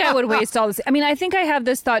 I feel like I would waste all this. I mean, I think I have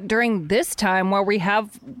this thought during this time where we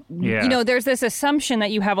have, you know, there's this assumption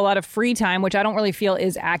that you have a lot of free time, which I don't really feel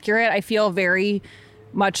is accurate. I feel very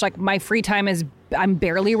much like my free time is. I'm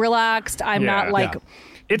barely relaxed. I'm not like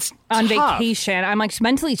it's on tough. vacation. I'm like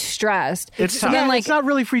mentally stressed. It's tough. Then, like, it's not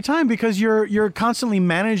really free time because you're constantly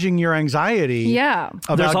managing your anxiety.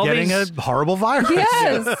 About getting a horrible virus.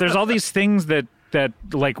 Yes. There's all these things that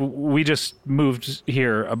like we just moved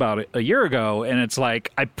here about a year ago, and it's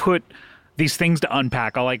like I put these things to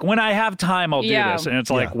unpack. I'll like when I have time, I'll do this, and it's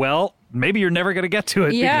like well. Maybe you're never going to get to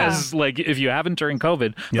it because like if you haven't during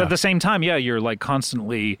COVID, but at the same time, you're like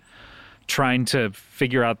constantly trying to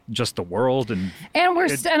figure out just the world and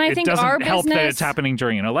I think our doesn't help business, that it's happening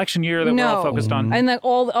during an election year that we're all focused on, and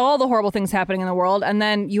all the horrible things happening in the world, and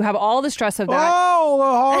then you have all the stress of that. All the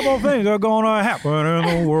horrible things are going to happen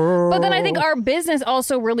in the world. But then I think our business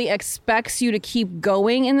also really expects you to keep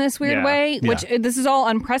going in this weird way, which this is all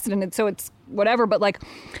unprecedented. So it's whatever, but like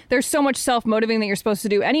there's so much self-motivating that you're supposed to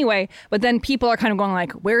do anyway, but then people are kind of going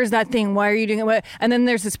like, where's that thing? Why are you doing it? And then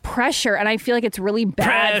there's this pressure, and I feel like it's really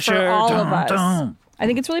bad for all of us. I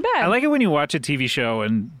think it's really bad. I like it when you watch a TV show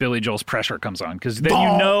and Billy Joel's Pressure comes on, because then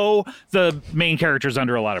you know the main character's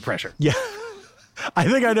under a lot of pressure. Yeah. I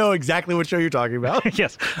think I know exactly what show you're talking about.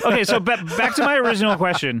 Yes. Okay, so back to my original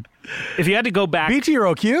question. If you had to go back...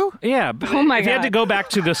 BTROQ? Yeah. Oh my God. If you had to go back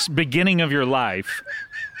to the beginning of your life...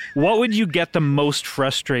 What would you get the most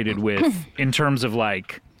frustrated with in terms of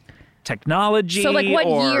like technology? So like what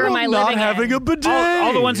year am I living not having in? a bidet?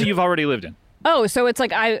 All the ones that you've already lived in. Oh, so it's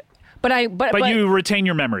like But you retain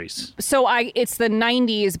your memories. So it's the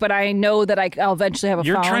 90s, but I know that I'll eventually have a phone.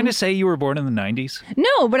 You're trying to say you were born in the 90s?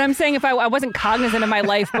 No, but I'm saying if I wasn't cognizant of my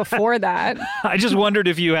life before that. I just wondered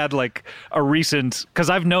if you had like a recent, because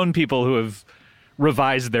I've known people who have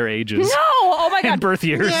revised their ages. No, oh my God. And birth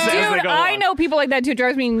years. Dude, I know people like that too. It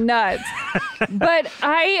drives me nuts. but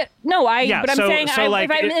I'm saying if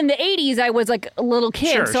I'm in the 80s, I was like a little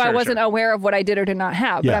kid, so I wasn't aware of what I did or did not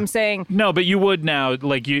have. But I'm saying... No, but you would now,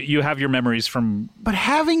 like you have your memories from... But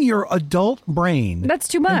having your adult brain... That's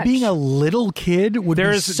too much. And being a little kid would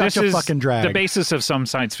be such a fucking drag. The basis of some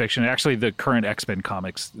science fiction, actually the current X-Men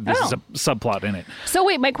comics, this is a subplot in it. So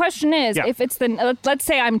wait, my question is, if it's let's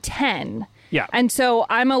say I'm 10... Yeah. And so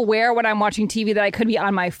I'm aware when I'm watching TV that I could be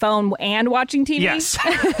on my phone and watching TV. Yes.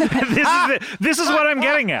 This is what I'm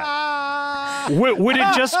getting at. Would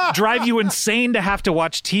it just drive you insane to have to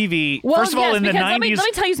watch TV? Well, first of all, in the 90s, let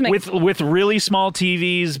me tell you something. With really small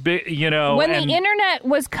TVs, you know. When the internet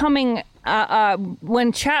was coming,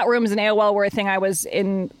 when chat rooms and AOL were a thing, I was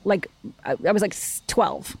in I was like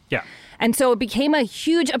 12. Yeah. And so it became a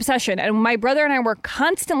huge obsession. And my brother and I were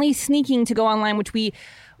constantly sneaking to go online, which we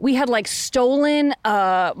had like stolen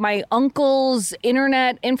my uncle's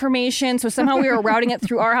internet information. So somehow we were routing it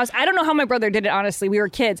through our house. I don't know how my brother did it, honestly. We were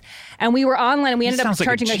kids. And we were online and we ended up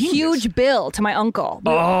charging a huge bill to my uncle.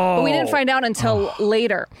 But we didn't find out until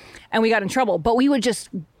later. And we got in trouble. But we would just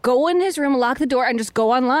go in his room, lock the door, and just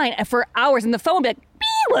go online and for hours. And the phone would be like,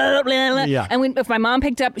 blah, blah, blah. Yeah. And if my mom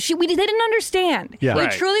picked up, they didn't understand. Yeah.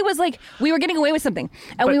 It truly was like we were getting away with something.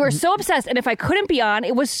 And we were so obsessed. And if I couldn't be on,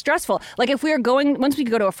 it was stressful. Like if we were once we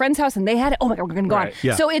could go to a friend's house and they had it, oh my God, we're going to go on.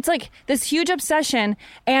 Yeah. So it's like this huge obsession.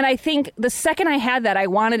 And I think the second I had that, I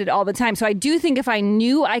wanted it all the time. So I do think if I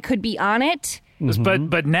knew I could be on it,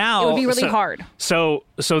 but now it would be really hard. So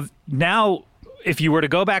now, if you were to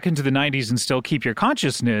go back into the 90s and still keep your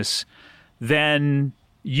consciousness, then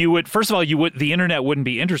the internet wouldn't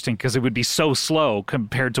be interesting because it would be so slow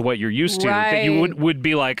compared to what you're used to that you would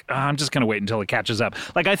be like, I'm just going to wait until it catches up.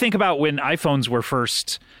 Like I think about when iPhones were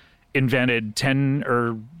first invented 10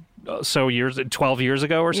 or so years, 12 years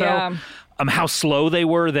ago or so. Yeah. How slow they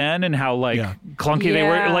were then and how clunky they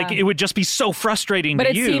were. Like it would just be so frustrating to use.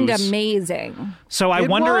 But it seemed amazing. So I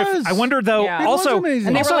wonder though also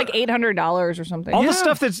and they were like $800 or something. All the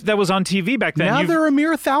stuff that was on TV back then. Now they're a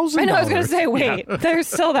mere $1,000. I know, I was going to say, wait, there's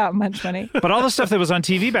still that much money. But all the stuff that was on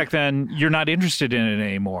TV back then, you're not interested in it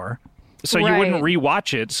anymore. So you wouldn't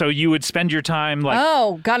rewatch it. So you would spend your time like...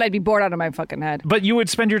 Oh, God, I'd be bored out of my fucking head. But you would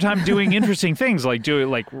spend your time doing interesting things, like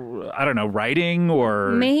I don't know, writing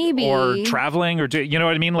or... Maybe. Or traveling or... you know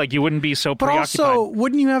what I mean? Like you wouldn't be so preoccupied. But also,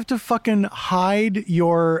 wouldn't you have to fucking hide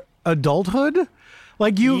your adulthood?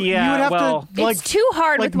 Like you would have to like it's too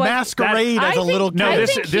hard like with what masquerade as a little kid. No,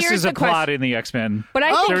 this is a plot in the X-Men. But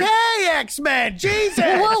I think X-Men, Jesus.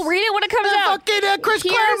 We'll read it when it comes out. Fucking Chris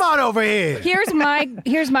Claremont over here. Here's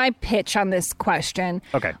my pitch on this question.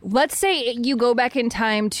 Okay. Let's say you go back in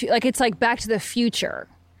time to it's like Back to the Future.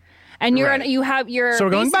 And you're so we're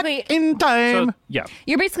going back in time. So,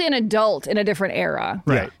 you're basically an adult in a different era.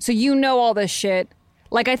 Right. So you know all this shit.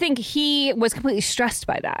 Like I think he was completely stressed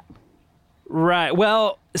by that. Right.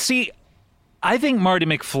 Well, see, I think Marty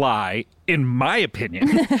McFly, in my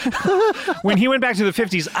opinion, when he went back to the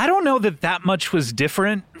 50s, I don't know that much was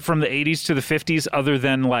different from the 80s to the 50s other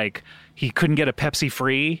than, like, he couldn't get a Pepsi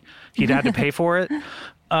free. He'd had to pay for it.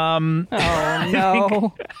 Oh,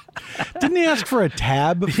 no. Didn't he ask for a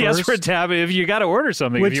tab first? He asked for a tab if you got to order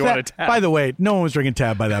something if you want a tab. By the way, no one was drinking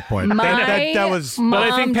tab by that point. That was... But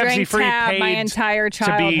I think Pepsi Free paid my entire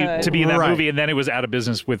childhood to be in that movie, and then it was out of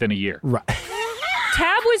business within a year. Right.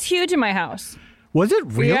 Tab was huge in my house. Was it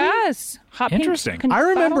really? Yes. Hot Interesting. Pink I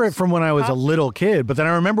remember bottles. it from when I was a little kid, but then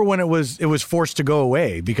I remember when it was forced to go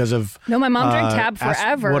away because of... No, my mom drank Tab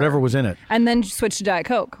forever. Whatever was in it. And then switched to Diet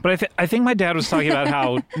Coke. But I think my dad was talking about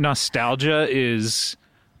how nostalgia is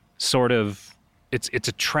sort of... It's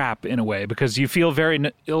a trap in a way because you feel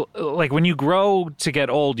very... Like when you grow to get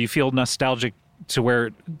old, you feel nostalgic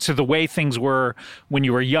to the way things were when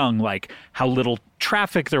you were young, like how little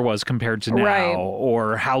traffic there was compared to now,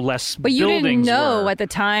 or how less but you buildings didn't know were. at the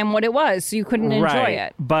time what it was, so you couldn't enjoy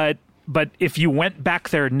it. But if you went back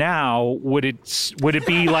there now, would it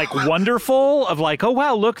be like wonderful? Of like, oh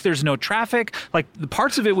wow, look, there's no traffic. Like the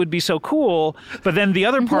parts of it would be so cool, but then the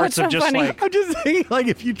other parts What's of so just funny? like I'm just thinking, like,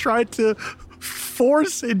 if you tried to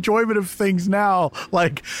force enjoyment of things now,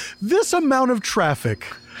 like this amount of traffic.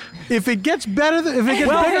 If it gets better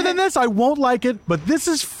than this, I won't like it. But this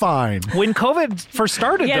is fine. When COVID first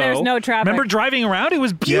started, though, there's no traffic. Remember driving around? It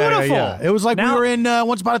was beautiful. Yeah. It was like we were in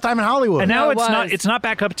Once Upon a Time in Hollywood. And now No, it's not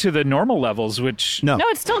back up to the normal levels, which No,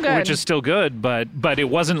 it's still good. Which is still good, but it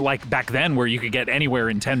wasn't like back then where you could get anywhere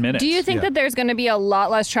in 10 minutes. Do you think that there's going to be a lot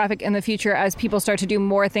less traffic in the future as people start to do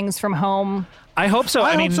more things from home? I hope so.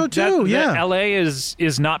 I mean, hope so too. that LA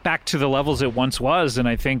is not back to the levels it once was, and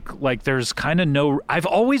I think like there's kind of no. I've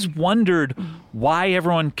always wondered why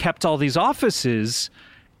everyone kept all these offices,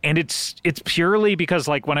 and it's purely because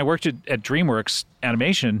like when I worked at DreamWorks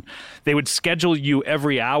Animation, they would schedule you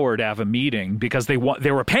every hour to have a meeting because they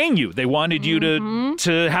were paying you. They wanted you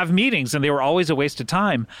to have meetings, and they were always a waste of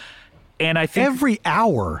time. And I think every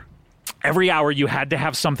hour you had to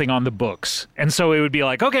have something on the books. And so it would be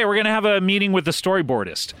like, okay, we're going to have a meeting with the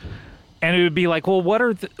storyboardist. And it would be like, well,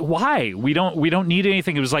 why? We don't need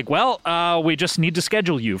anything. It was like, well, we just need to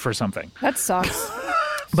schedule you for something. That sucks.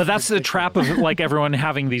 But that's the trap of like everyone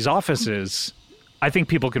having these offices. I think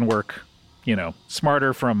people can work,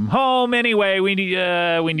 smarter from home. Anyway, we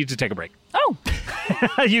need to take a break. Oh.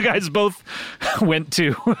 You guys both went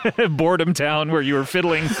to Boredom Town where you were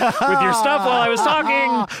fiddling with your stuff while I was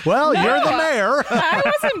talking. Well, you're the mayor. I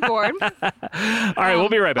wasn't bored. All right, we'll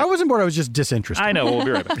be right back. I wasn't bored. I was just disinterested. I know. We'll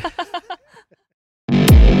be right back.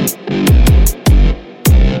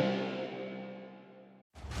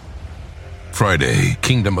 Friday,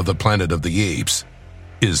 Kingdom of the Planet of the Apes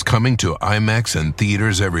is coming to IMAX and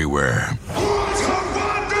theaters everywhere. What a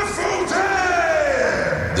wonderful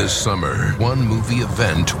day! This summer, one movie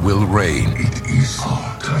event will reign. It is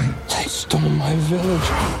our time. They stole my village.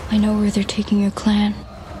 I know where they're taking your clan.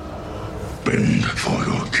 Bend for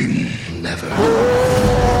your king. Never.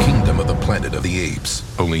 Kingdom of the Planet of the Apes.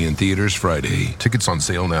 Only in theaters Friday. Tickets on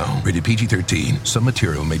sale now. Rated PG-13. Some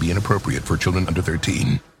material may be inappropriate for children under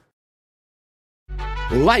 13.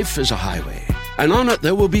 Life is a highway, and on it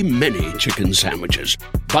there will be many chicken sandwiches.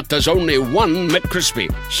 But there's only one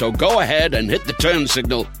McCrispy. So go ahead and hit the turn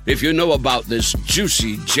signal if you know about this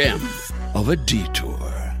juicy gem of a detour.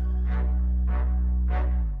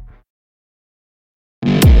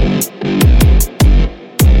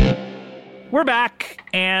 We're back,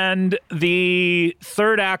 and the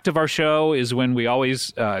third act of our show is when we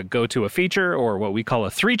always go to a feature, or what we call a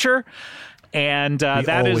threecher. And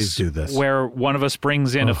that is where one of us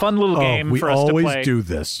brings in a fun little game for us to play. We always do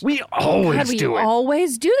this. We always do it. We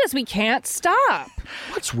always do this. We can't stop.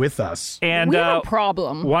 What's with us? And we have a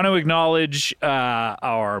problem. Want to acknowledge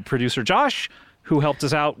our producer, Josh, who helped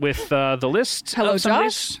us out with the list. Hello,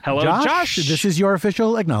 Josh. Hello, Josh. This is your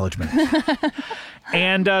official acknowledgement.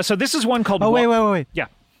 And so this is one called... Oh, wait. Yeah.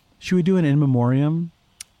 Should we do an in memoriam?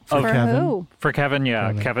 For Kevin? Who? For Kevin,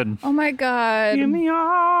 yeah. Kevin. Oh, my God. In the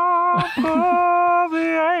arms of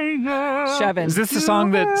the angel. Shevin. Is this the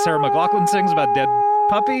song that Sarah McLachlan sings about dead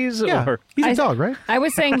puppies? Yeah. Or? He's a dog, right? I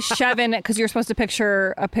was saying Shevin because you're supposed to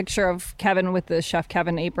picture a picture of Kevin with the Chef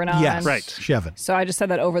Kevin apron on. Yes, right. Shevin. So I just said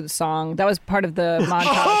that over the song. That was part of the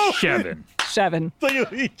montage. Shevin. Shevin.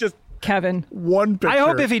 Just Kevin. one picture. I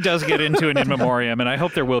hope if he does get into an in memoriam, and I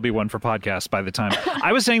hope there will be one for podcasts by the time.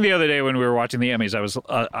 I was saying the other day when we were watching the Emmys,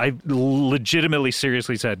 I legitimately,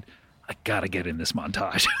 seriously said, I gotta get in this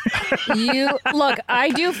montage. Look, I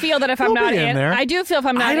do feel that if I'm not in there. I do feel if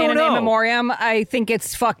I'm not in an in memoriam, I think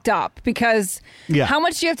it's fucked up because how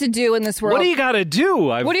much do you have to do in this world? What do you gotta do?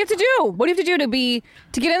 What do you have to do? What do you have to do to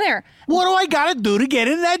get in there? What do I gotta do to get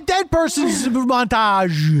in that dead person's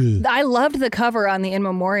montage? I loved the cover on the in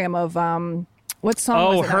memoriam of what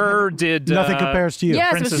song was it? Her did Nothing Compares to You.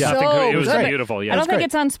 Yes, Princess it was Nothing so It was good. beautiful. Yeah, I don't think great.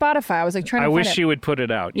 it's on Spotify. I was like trying to I find wish it. she would put it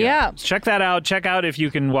out. Yeah. Check that out. Check out if you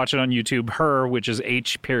can watch it on YouTube. Her, which is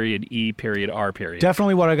H.E.R.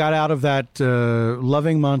 Definitely what I got out of that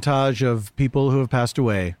loving montage of people who have passed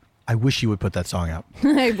away. I wish you would put that song out.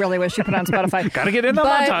 I really wish you put it on Spotify. Gotta get in the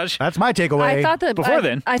montage. That's my takeaway. I thought the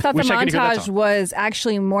montage was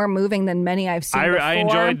actually more moving than many I've seen before. I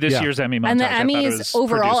enjoyed this year's Emmy montage. And the Emmys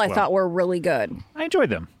overall, I thought were really good. I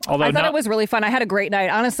enjoyed them. Although I thought it was really fun. I had a great night.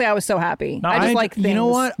 Honestly, I was so happy. No, I just like things. You know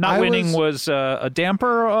what? Not winning was a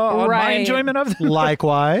damper on my enjoyment of them.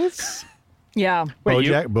 Likewise. Yeah.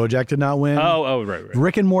 BoJack did not win. Oh, right.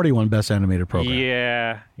 Rick and Morty won Best Animated Program.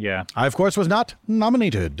 Yeah. I, of course, was not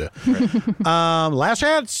nominated. Last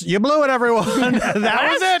chance. You blew it, everyone. That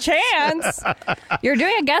was it. Chance. You're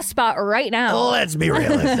doing a guest spot right now. Let's be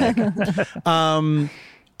realistic. I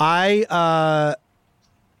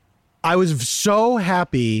was so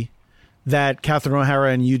happy that Catherine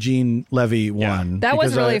O'Hara and Eugene Levy won. That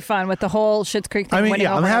was really fun with the whole Schitt's Creek thing.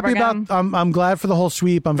 I'm happy about. I'm glad for the whole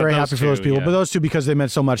sweep. I'm very happy for those people. But those two, because they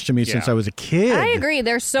meant so much to me since I was a kid. I agree.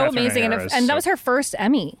 They're so Catherine amazing, and that was her first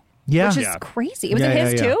Emmy. Yeah, which is crazy. Was it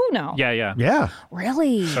his too? No. Yeah.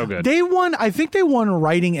 Really? So good. They won. I think they won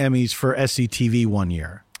writing Emmys for SCTV one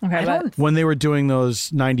year. Okay, when they were doing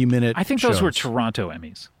those 90-minute. I think those were Toronto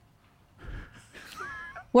Emmys.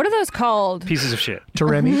 What are those called? Pieces of shit.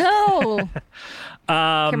 Teremi? No.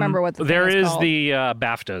 Can't remember what the there thing is is called. the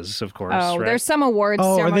BAFTAs, of course. Oh, right? there's some awards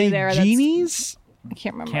ceremony there. Are they genies? I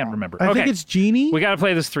can't remember. Can't remember. I think it's Genie. We got to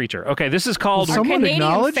play this threecher. Okay, this is called. Will someone Canadian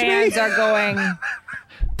acknowledge fans me? are going.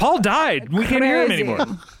 Paul died. We can't hear him Crazy.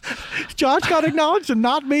 anymore. Josh got acknowledged and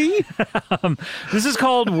not me. This is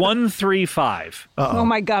called 135. Oh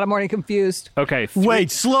my God, I'm already confused. Okay. Wait,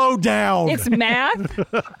 slow down. It's math.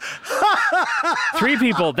 3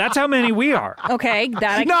 people. That's how many we are. Okay,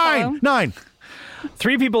 that I can follow. 9.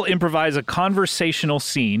 3 people improvise a conversational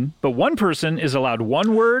scene, but one person is allowed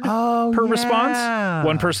 1 word per response.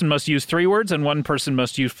 One person must use 3 words, and one person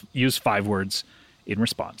must use 5 words in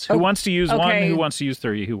response. Who wants to use 1? Who wants to use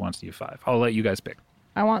 3? Who wants to use 5? I'll let you guys pick.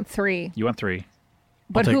 I want 3. You want 3?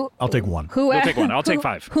 But I'll take 1. We'll take 1. I'll take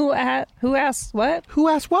 5. Who asks what? Who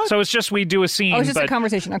asked what? So it's just we do a scene. Oh, it's just a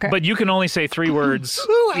conversation. Okay. But you can only say 3 words.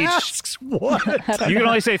 Who each. asks what? You can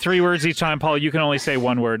only say 3 words each time, Paul. You can only say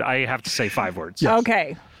 1 word. I have to say 5 words. Yes.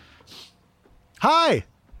 Okay. Hi,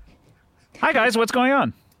 guys. What's going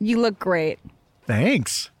on? You look great.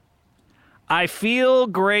 Thanks. I feel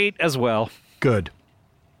great as well. Good.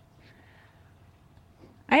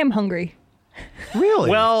 I am hungry. Really?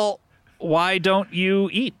 Well, why don't you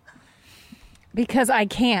eat? Because I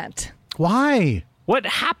can't. Why? What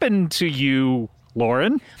happened to you,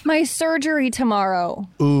 Lauren? My surgery tomorrow.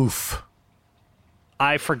 Oof.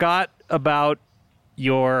 I forgot about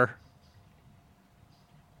your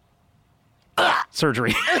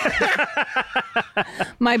surgery.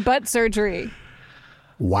 My butt surgery.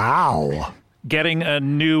 Wow. Getting a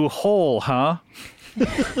new hole, huh?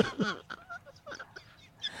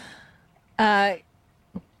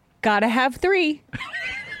 Gotta have 3.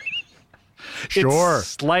 Sure.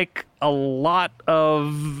 It's like a lot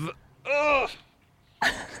of...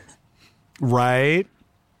 Right?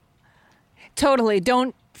 Totally.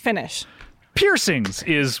 Don't finish. piercings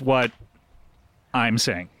is what I'm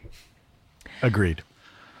saying. Agreed.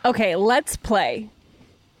 Okay, let's play.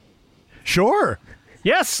 Sure.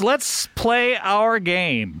 Yes, let's play our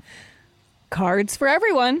game. Cards for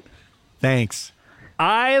everyone. Thanks.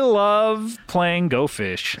 I love playing Go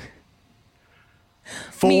Fish.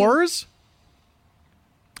 4s?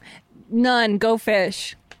 None. Go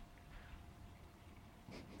Fish.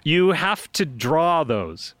 You have to draw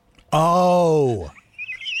those. Oh.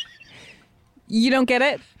 You don't get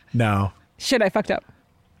it? No. Shit, I fucked up.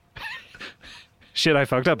 Shit, I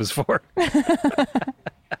fucked up is 4.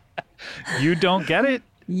 You don't get it?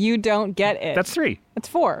 You don't get it. That's 3. That's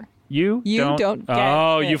 4. You don't get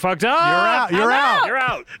Oh, it. you fucked up. You're out. You're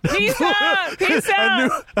out. Peace out. Peace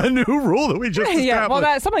out. A new rule that we just established. Yeah,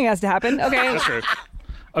 well, something has to happen. Okay. That's true.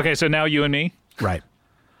 Okay, so now you and me. Right.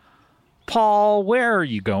 Paul, where are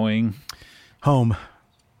you going? Home.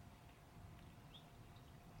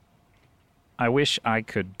 I wish I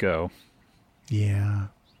could go. Yeah.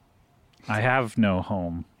 I have no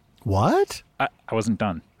home. What? I wasn't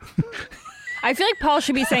done. I feel like Paul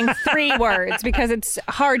should be saying 3 words because it's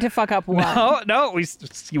hard to fuck up one. No,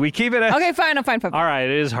 we keep it. Okay, fine. I'm fine. All right,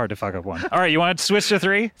 it is hard to fuck up one. All right, you want to switch to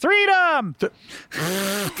 3? Freedom!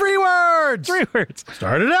 3 words! 3 words.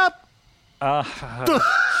 Start it up! I'm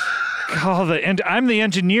the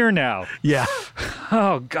engineer now. Yeah.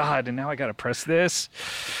 Oh, God, and now I got to press this.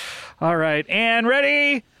 All right, and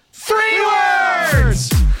ready? 3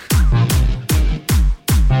 words!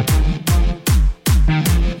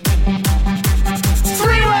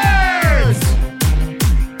 Three words!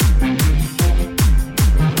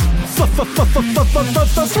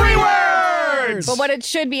 But what it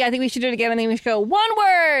should be, I think we should do it again, and then we should go 1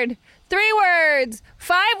 word, 3 words,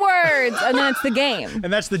 5 words, and then it's the game.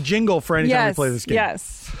 And that's the jingle for anytime we play this game.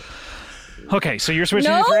 Yes. Okay, so you're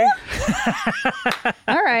switching No? to 3?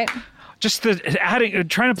 All right. Just trying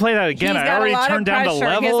to play that again. He's I got already a lot turned of down pressure. the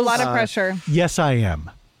levels. He has a lot of pressure. Yes, I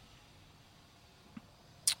am.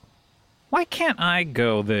 Why can't I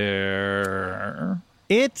go there?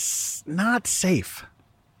 It's not safe.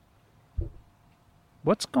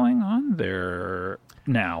 What's going on there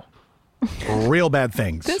now? Real bad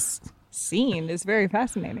things. This scene is very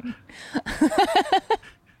fascinating.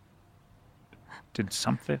 Did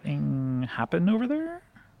something happen over there?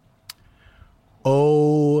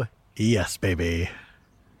 Oh, yes, baby.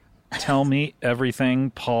 Tell me everything,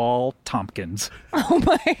 Paul Tompkins. Oh,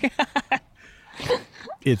 my God.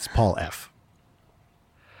 It's Paul F.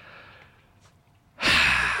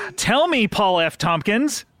 Tell me, Paul F.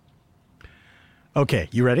 Tompkins. Okay,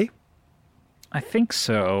 you ready? I think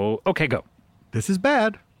so. Okay, go. This is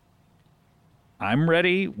bad. I'm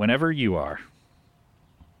ready whenever you are.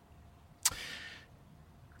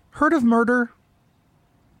 Heard of murder?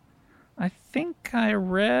 I think I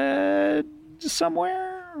read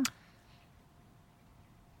somewhere.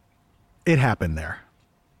 It happened there.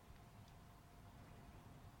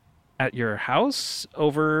 At your house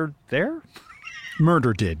over there?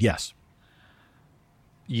 Murder did, yes.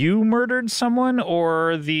 You murdered someone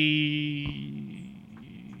or the...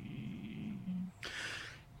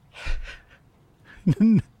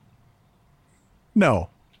 No,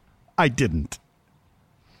 I didn't.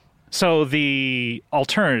 So the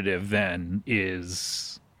alternative then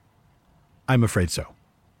is... I'm afraid so.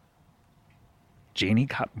 Janie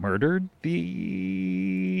got murdered the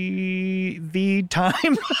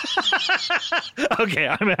time? Okay,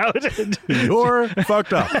 I'm out. You're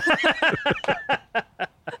fucked up.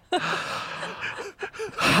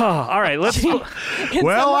 All right, let's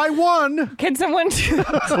I won. Can someone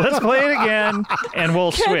let's play it again and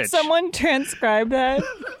we'll Can switch. someone transcribe that?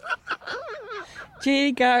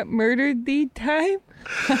 Jay got murdered the time?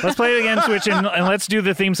 Let's play it again, switch, and let's do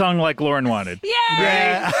the theme song like Lauren wanted.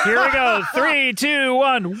 Yeah! Here we go. 3, 2,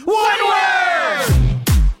 1. 1 word!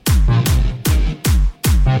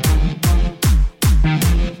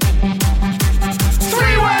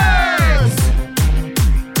 3 words!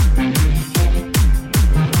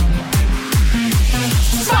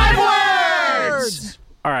 5 words!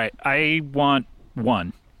 All right, I want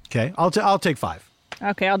 1. Okay, I'll take 5.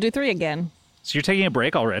 Okay, I'll do 3 again. So you're taking a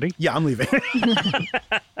break already? Yeah, I'm leaving.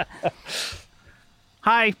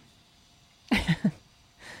 Hi.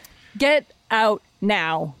 Get out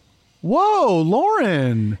now. Whoa,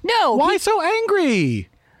 Lauren. No. Why so angry?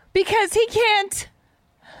 Because he can't.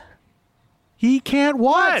 He can't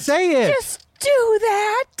what? What? Say it. Just do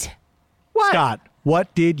that. What? Scott,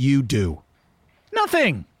 what did you do?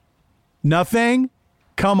 Nothing. Nothing?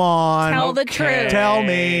 Come on. Tell the truth. Tell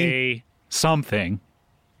me. Something.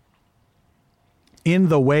 In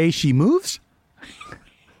the way she moves?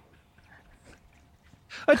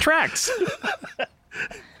 Attracts.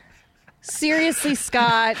 Seriously,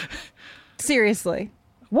 Scott. Seriously.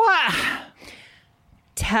 What?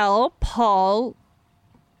 Tell Paul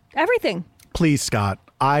everything. Please, Scott.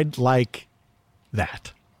 I'd like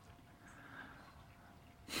that.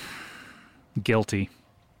 Guilty.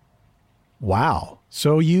 Wow.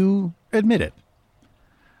 So you admit it.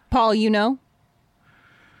 Paul, you know?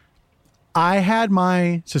 I had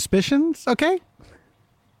my suspicions, okay?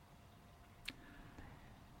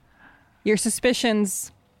 Your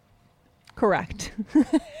suspicions, correct.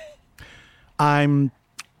 I'm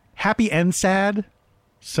happy and sad,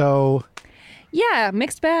 so... Yeah,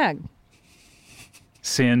 mixed bag.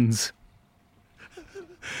 Sins.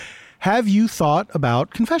 Have you thought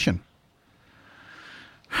about confession?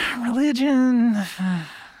 Religion.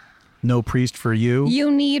 No priest for you?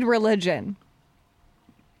 You need religion.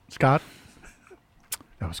 Scott?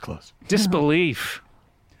 That was close. Disbelief.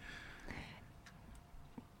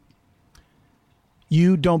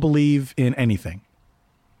 You don't believe in anything?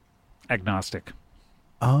 Agnostic.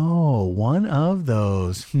 Oh, one of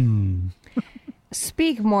those.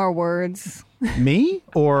 Speak more words. Me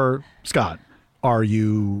or Scott? Are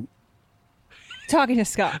you... Talking to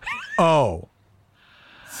Scott. Oh.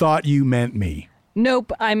 Thought you meant me.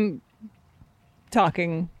 Nope, I'm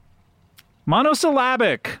talking.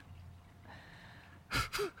 Monosyllabic.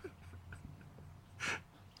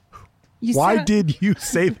 Why did you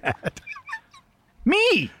say that?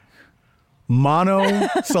 Me.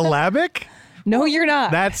 Monosyllabic? No, you're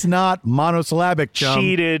not. That's not monosyllabic, chum.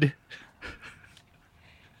 Cheated.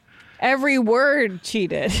 Every word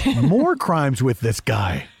cheated. More crimes with this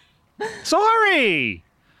guy. Sorry.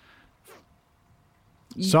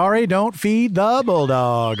 Sorry, don't feed the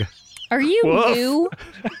bulldog. Are you Woof. new?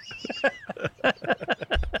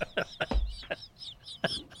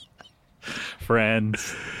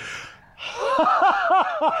 Friends.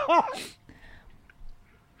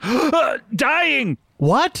 Dying.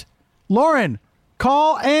 What? Lauren,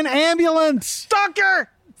 call an ambulance. Doctor.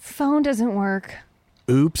 Phone doesn't work.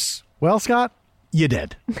 Oops. Well, Scott, you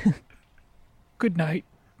dead. Good night.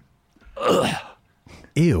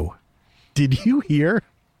 Ew. Did you hear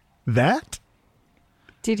that?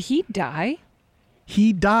 Did he die?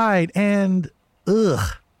 He died and,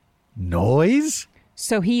 noise?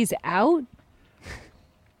 So he's out?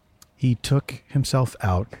 He took himself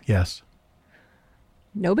out, yes.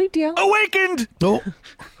 No big deal. Awakened. Oh,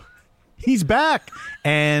 he's back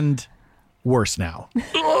and worse now.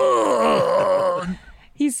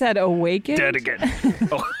 He said awakened? Dead again.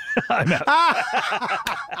 Oh, I'm out.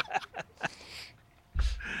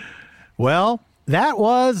 Well, that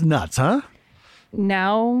was nuts, huh?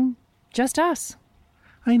 Now, just us.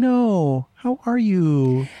 I know. How are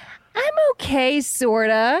you? I'm okay,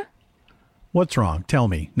 sorta. What's wrong? Tell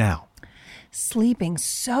me now. Sleeping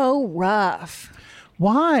so rough.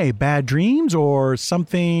 Why? Bad dreams or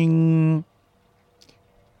something?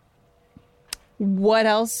 What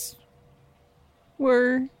else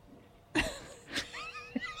were...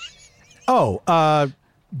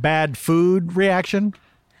 Bad food reaction?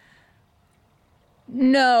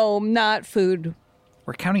 No, not food.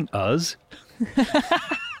 We're counting us?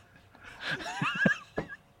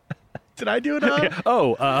 Did I do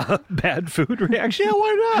it? Bad food reaction? Yeah,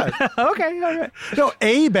 why not? Okay, all right. No,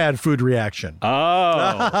 a bad food reaction.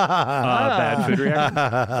 Bad food reaction?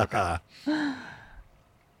 Okay.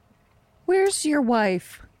 Where's your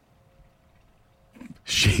wife?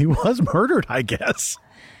 She was murdered, I guess.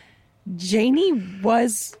 Janie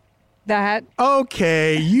was that.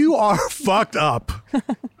 Okay, you are fucked up.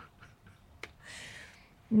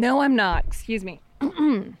 No, I'm not. Excuse me.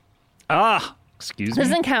 Excuse me.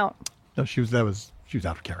 Doesn't count. No, she was out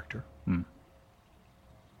of character.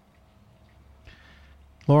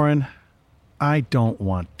 Lauren, I don't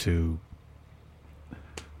want to.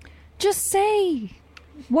 Just say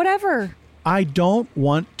whatever. I don't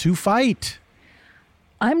want to fight.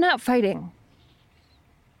 I'm not fighting.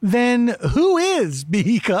 Then who is?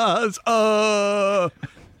 Because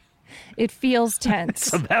it feels tense.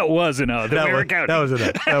 So that was an O that we were counting. That was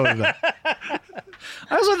an O.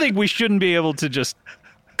 I also think we shouldn't be able to just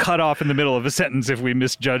cut off in the middle of a sentence if we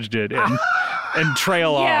misjudged it and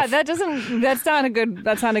trail off. Yeah, that's not a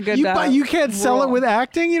good. You can't sell it with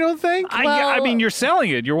acting, you don't think? I mean, you're selling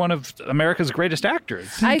it. You're one of America's greatest actors.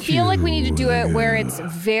 I feel like we need to do it where it's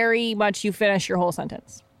very much you finish your whole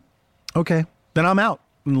sentence. Okay, then I'm out.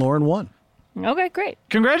 And Lauren won. Okay, great.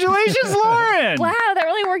 Congratulations, Lauren! Wow, that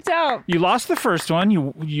really worked out. You lost the first one.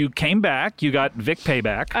 You came back. You got Vic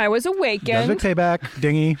payback. I was awakened. Vic payback,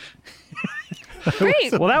 dingy.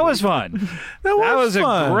 Great. Well, that was fun. That was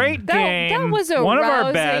fun. A great game. That was a one of our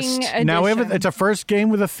rousing best. addition. Now it's a first game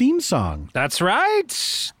with a theme song. That's right.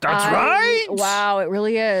 That's right. Wow, it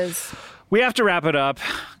really is. We have to wrap it up.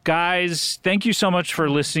 Guys, thank you so much for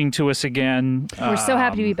listening to us again. We're so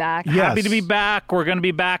happy to be back. Yes. Happy to be back. We're going to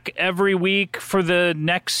be back every week for the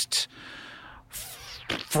next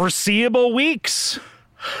foreseeable weeks.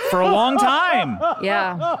 For a long time.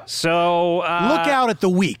 Yeah. So look out at the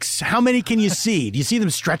weeks. How many can you see? Do you see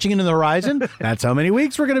them stretching into the horizon? That's how many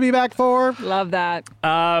weeks we're going to be back for. Love that.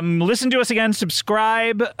 Listen to us again.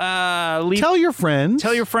 Subscribe. Tell your friends.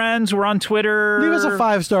 Tell your friends. We're on Twitter. Leave us a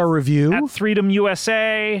 5-star review. At Freedom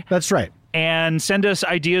USA. That's right. And send us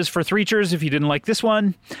ideas for Threechers if you didn't like this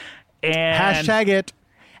one. And hashtag it.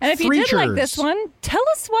 And if you did like this one, tell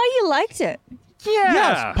us why you liked it. Yeah.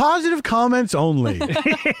 Yes, positive comments only. All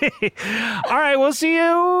right, we'll see you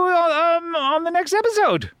on the next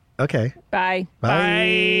episode. Okay. Bye.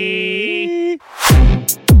 Bye.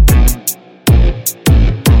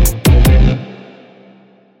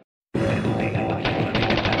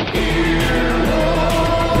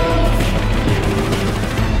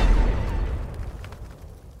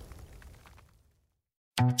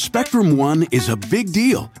 Spectrum One is a big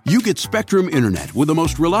deal. You get Spectrum Internet with the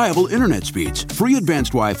most reliable internet speeds, free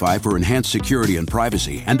advanced Wi-Fi for enhanced security and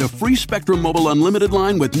privacy, and a free Spectrum Mobile Unlimited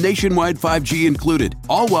line with nationwide 5G included,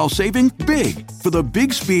 all while saving big. For the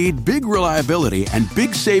big speed, big reliability, and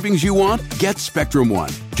big savings you want, get Spectrum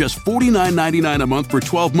One. Just $49.99 a month for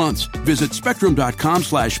 12 months. Visit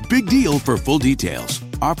spectrum.com/big deal for full details.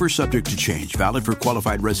 Offer subject to change. Valid for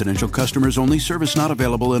qualified residential customers only. Service not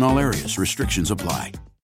available in all areas. Restrictions apply.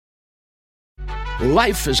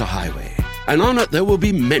 Life is a highway, and on it there will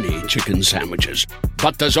be many chicken sandwiches.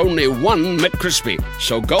 But there's only one McCrispy.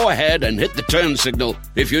 So go ahead and hit the turn signal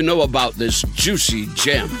if you know about this juicy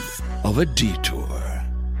gem of a detour.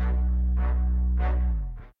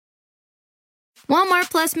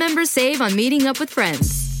 Walmart Plus members save on meeting up with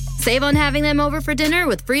friends. Save on having them over for dinner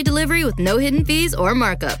with free delivery with no hidden fees or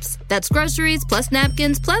markups. That's groceries, plus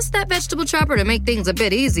napkins, plus that vegetable chopper to make things a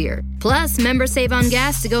bit easier. Plus, members save on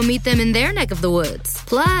gas to go meet them in their neck of the woods.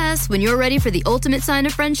 Plus, when you're ready for the ultimate sign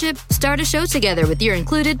of friendship, start a show together with your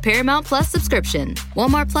included Paramount Plus subscription.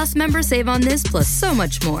 Walmart Plus members save on this plus so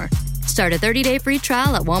much more. Start a 30-day free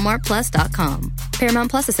trial at walmartplus.com.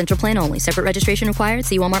 Paramount Plus Essential Plan only. Separate registration required.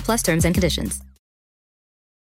 See Walmart Plus terms and conditions.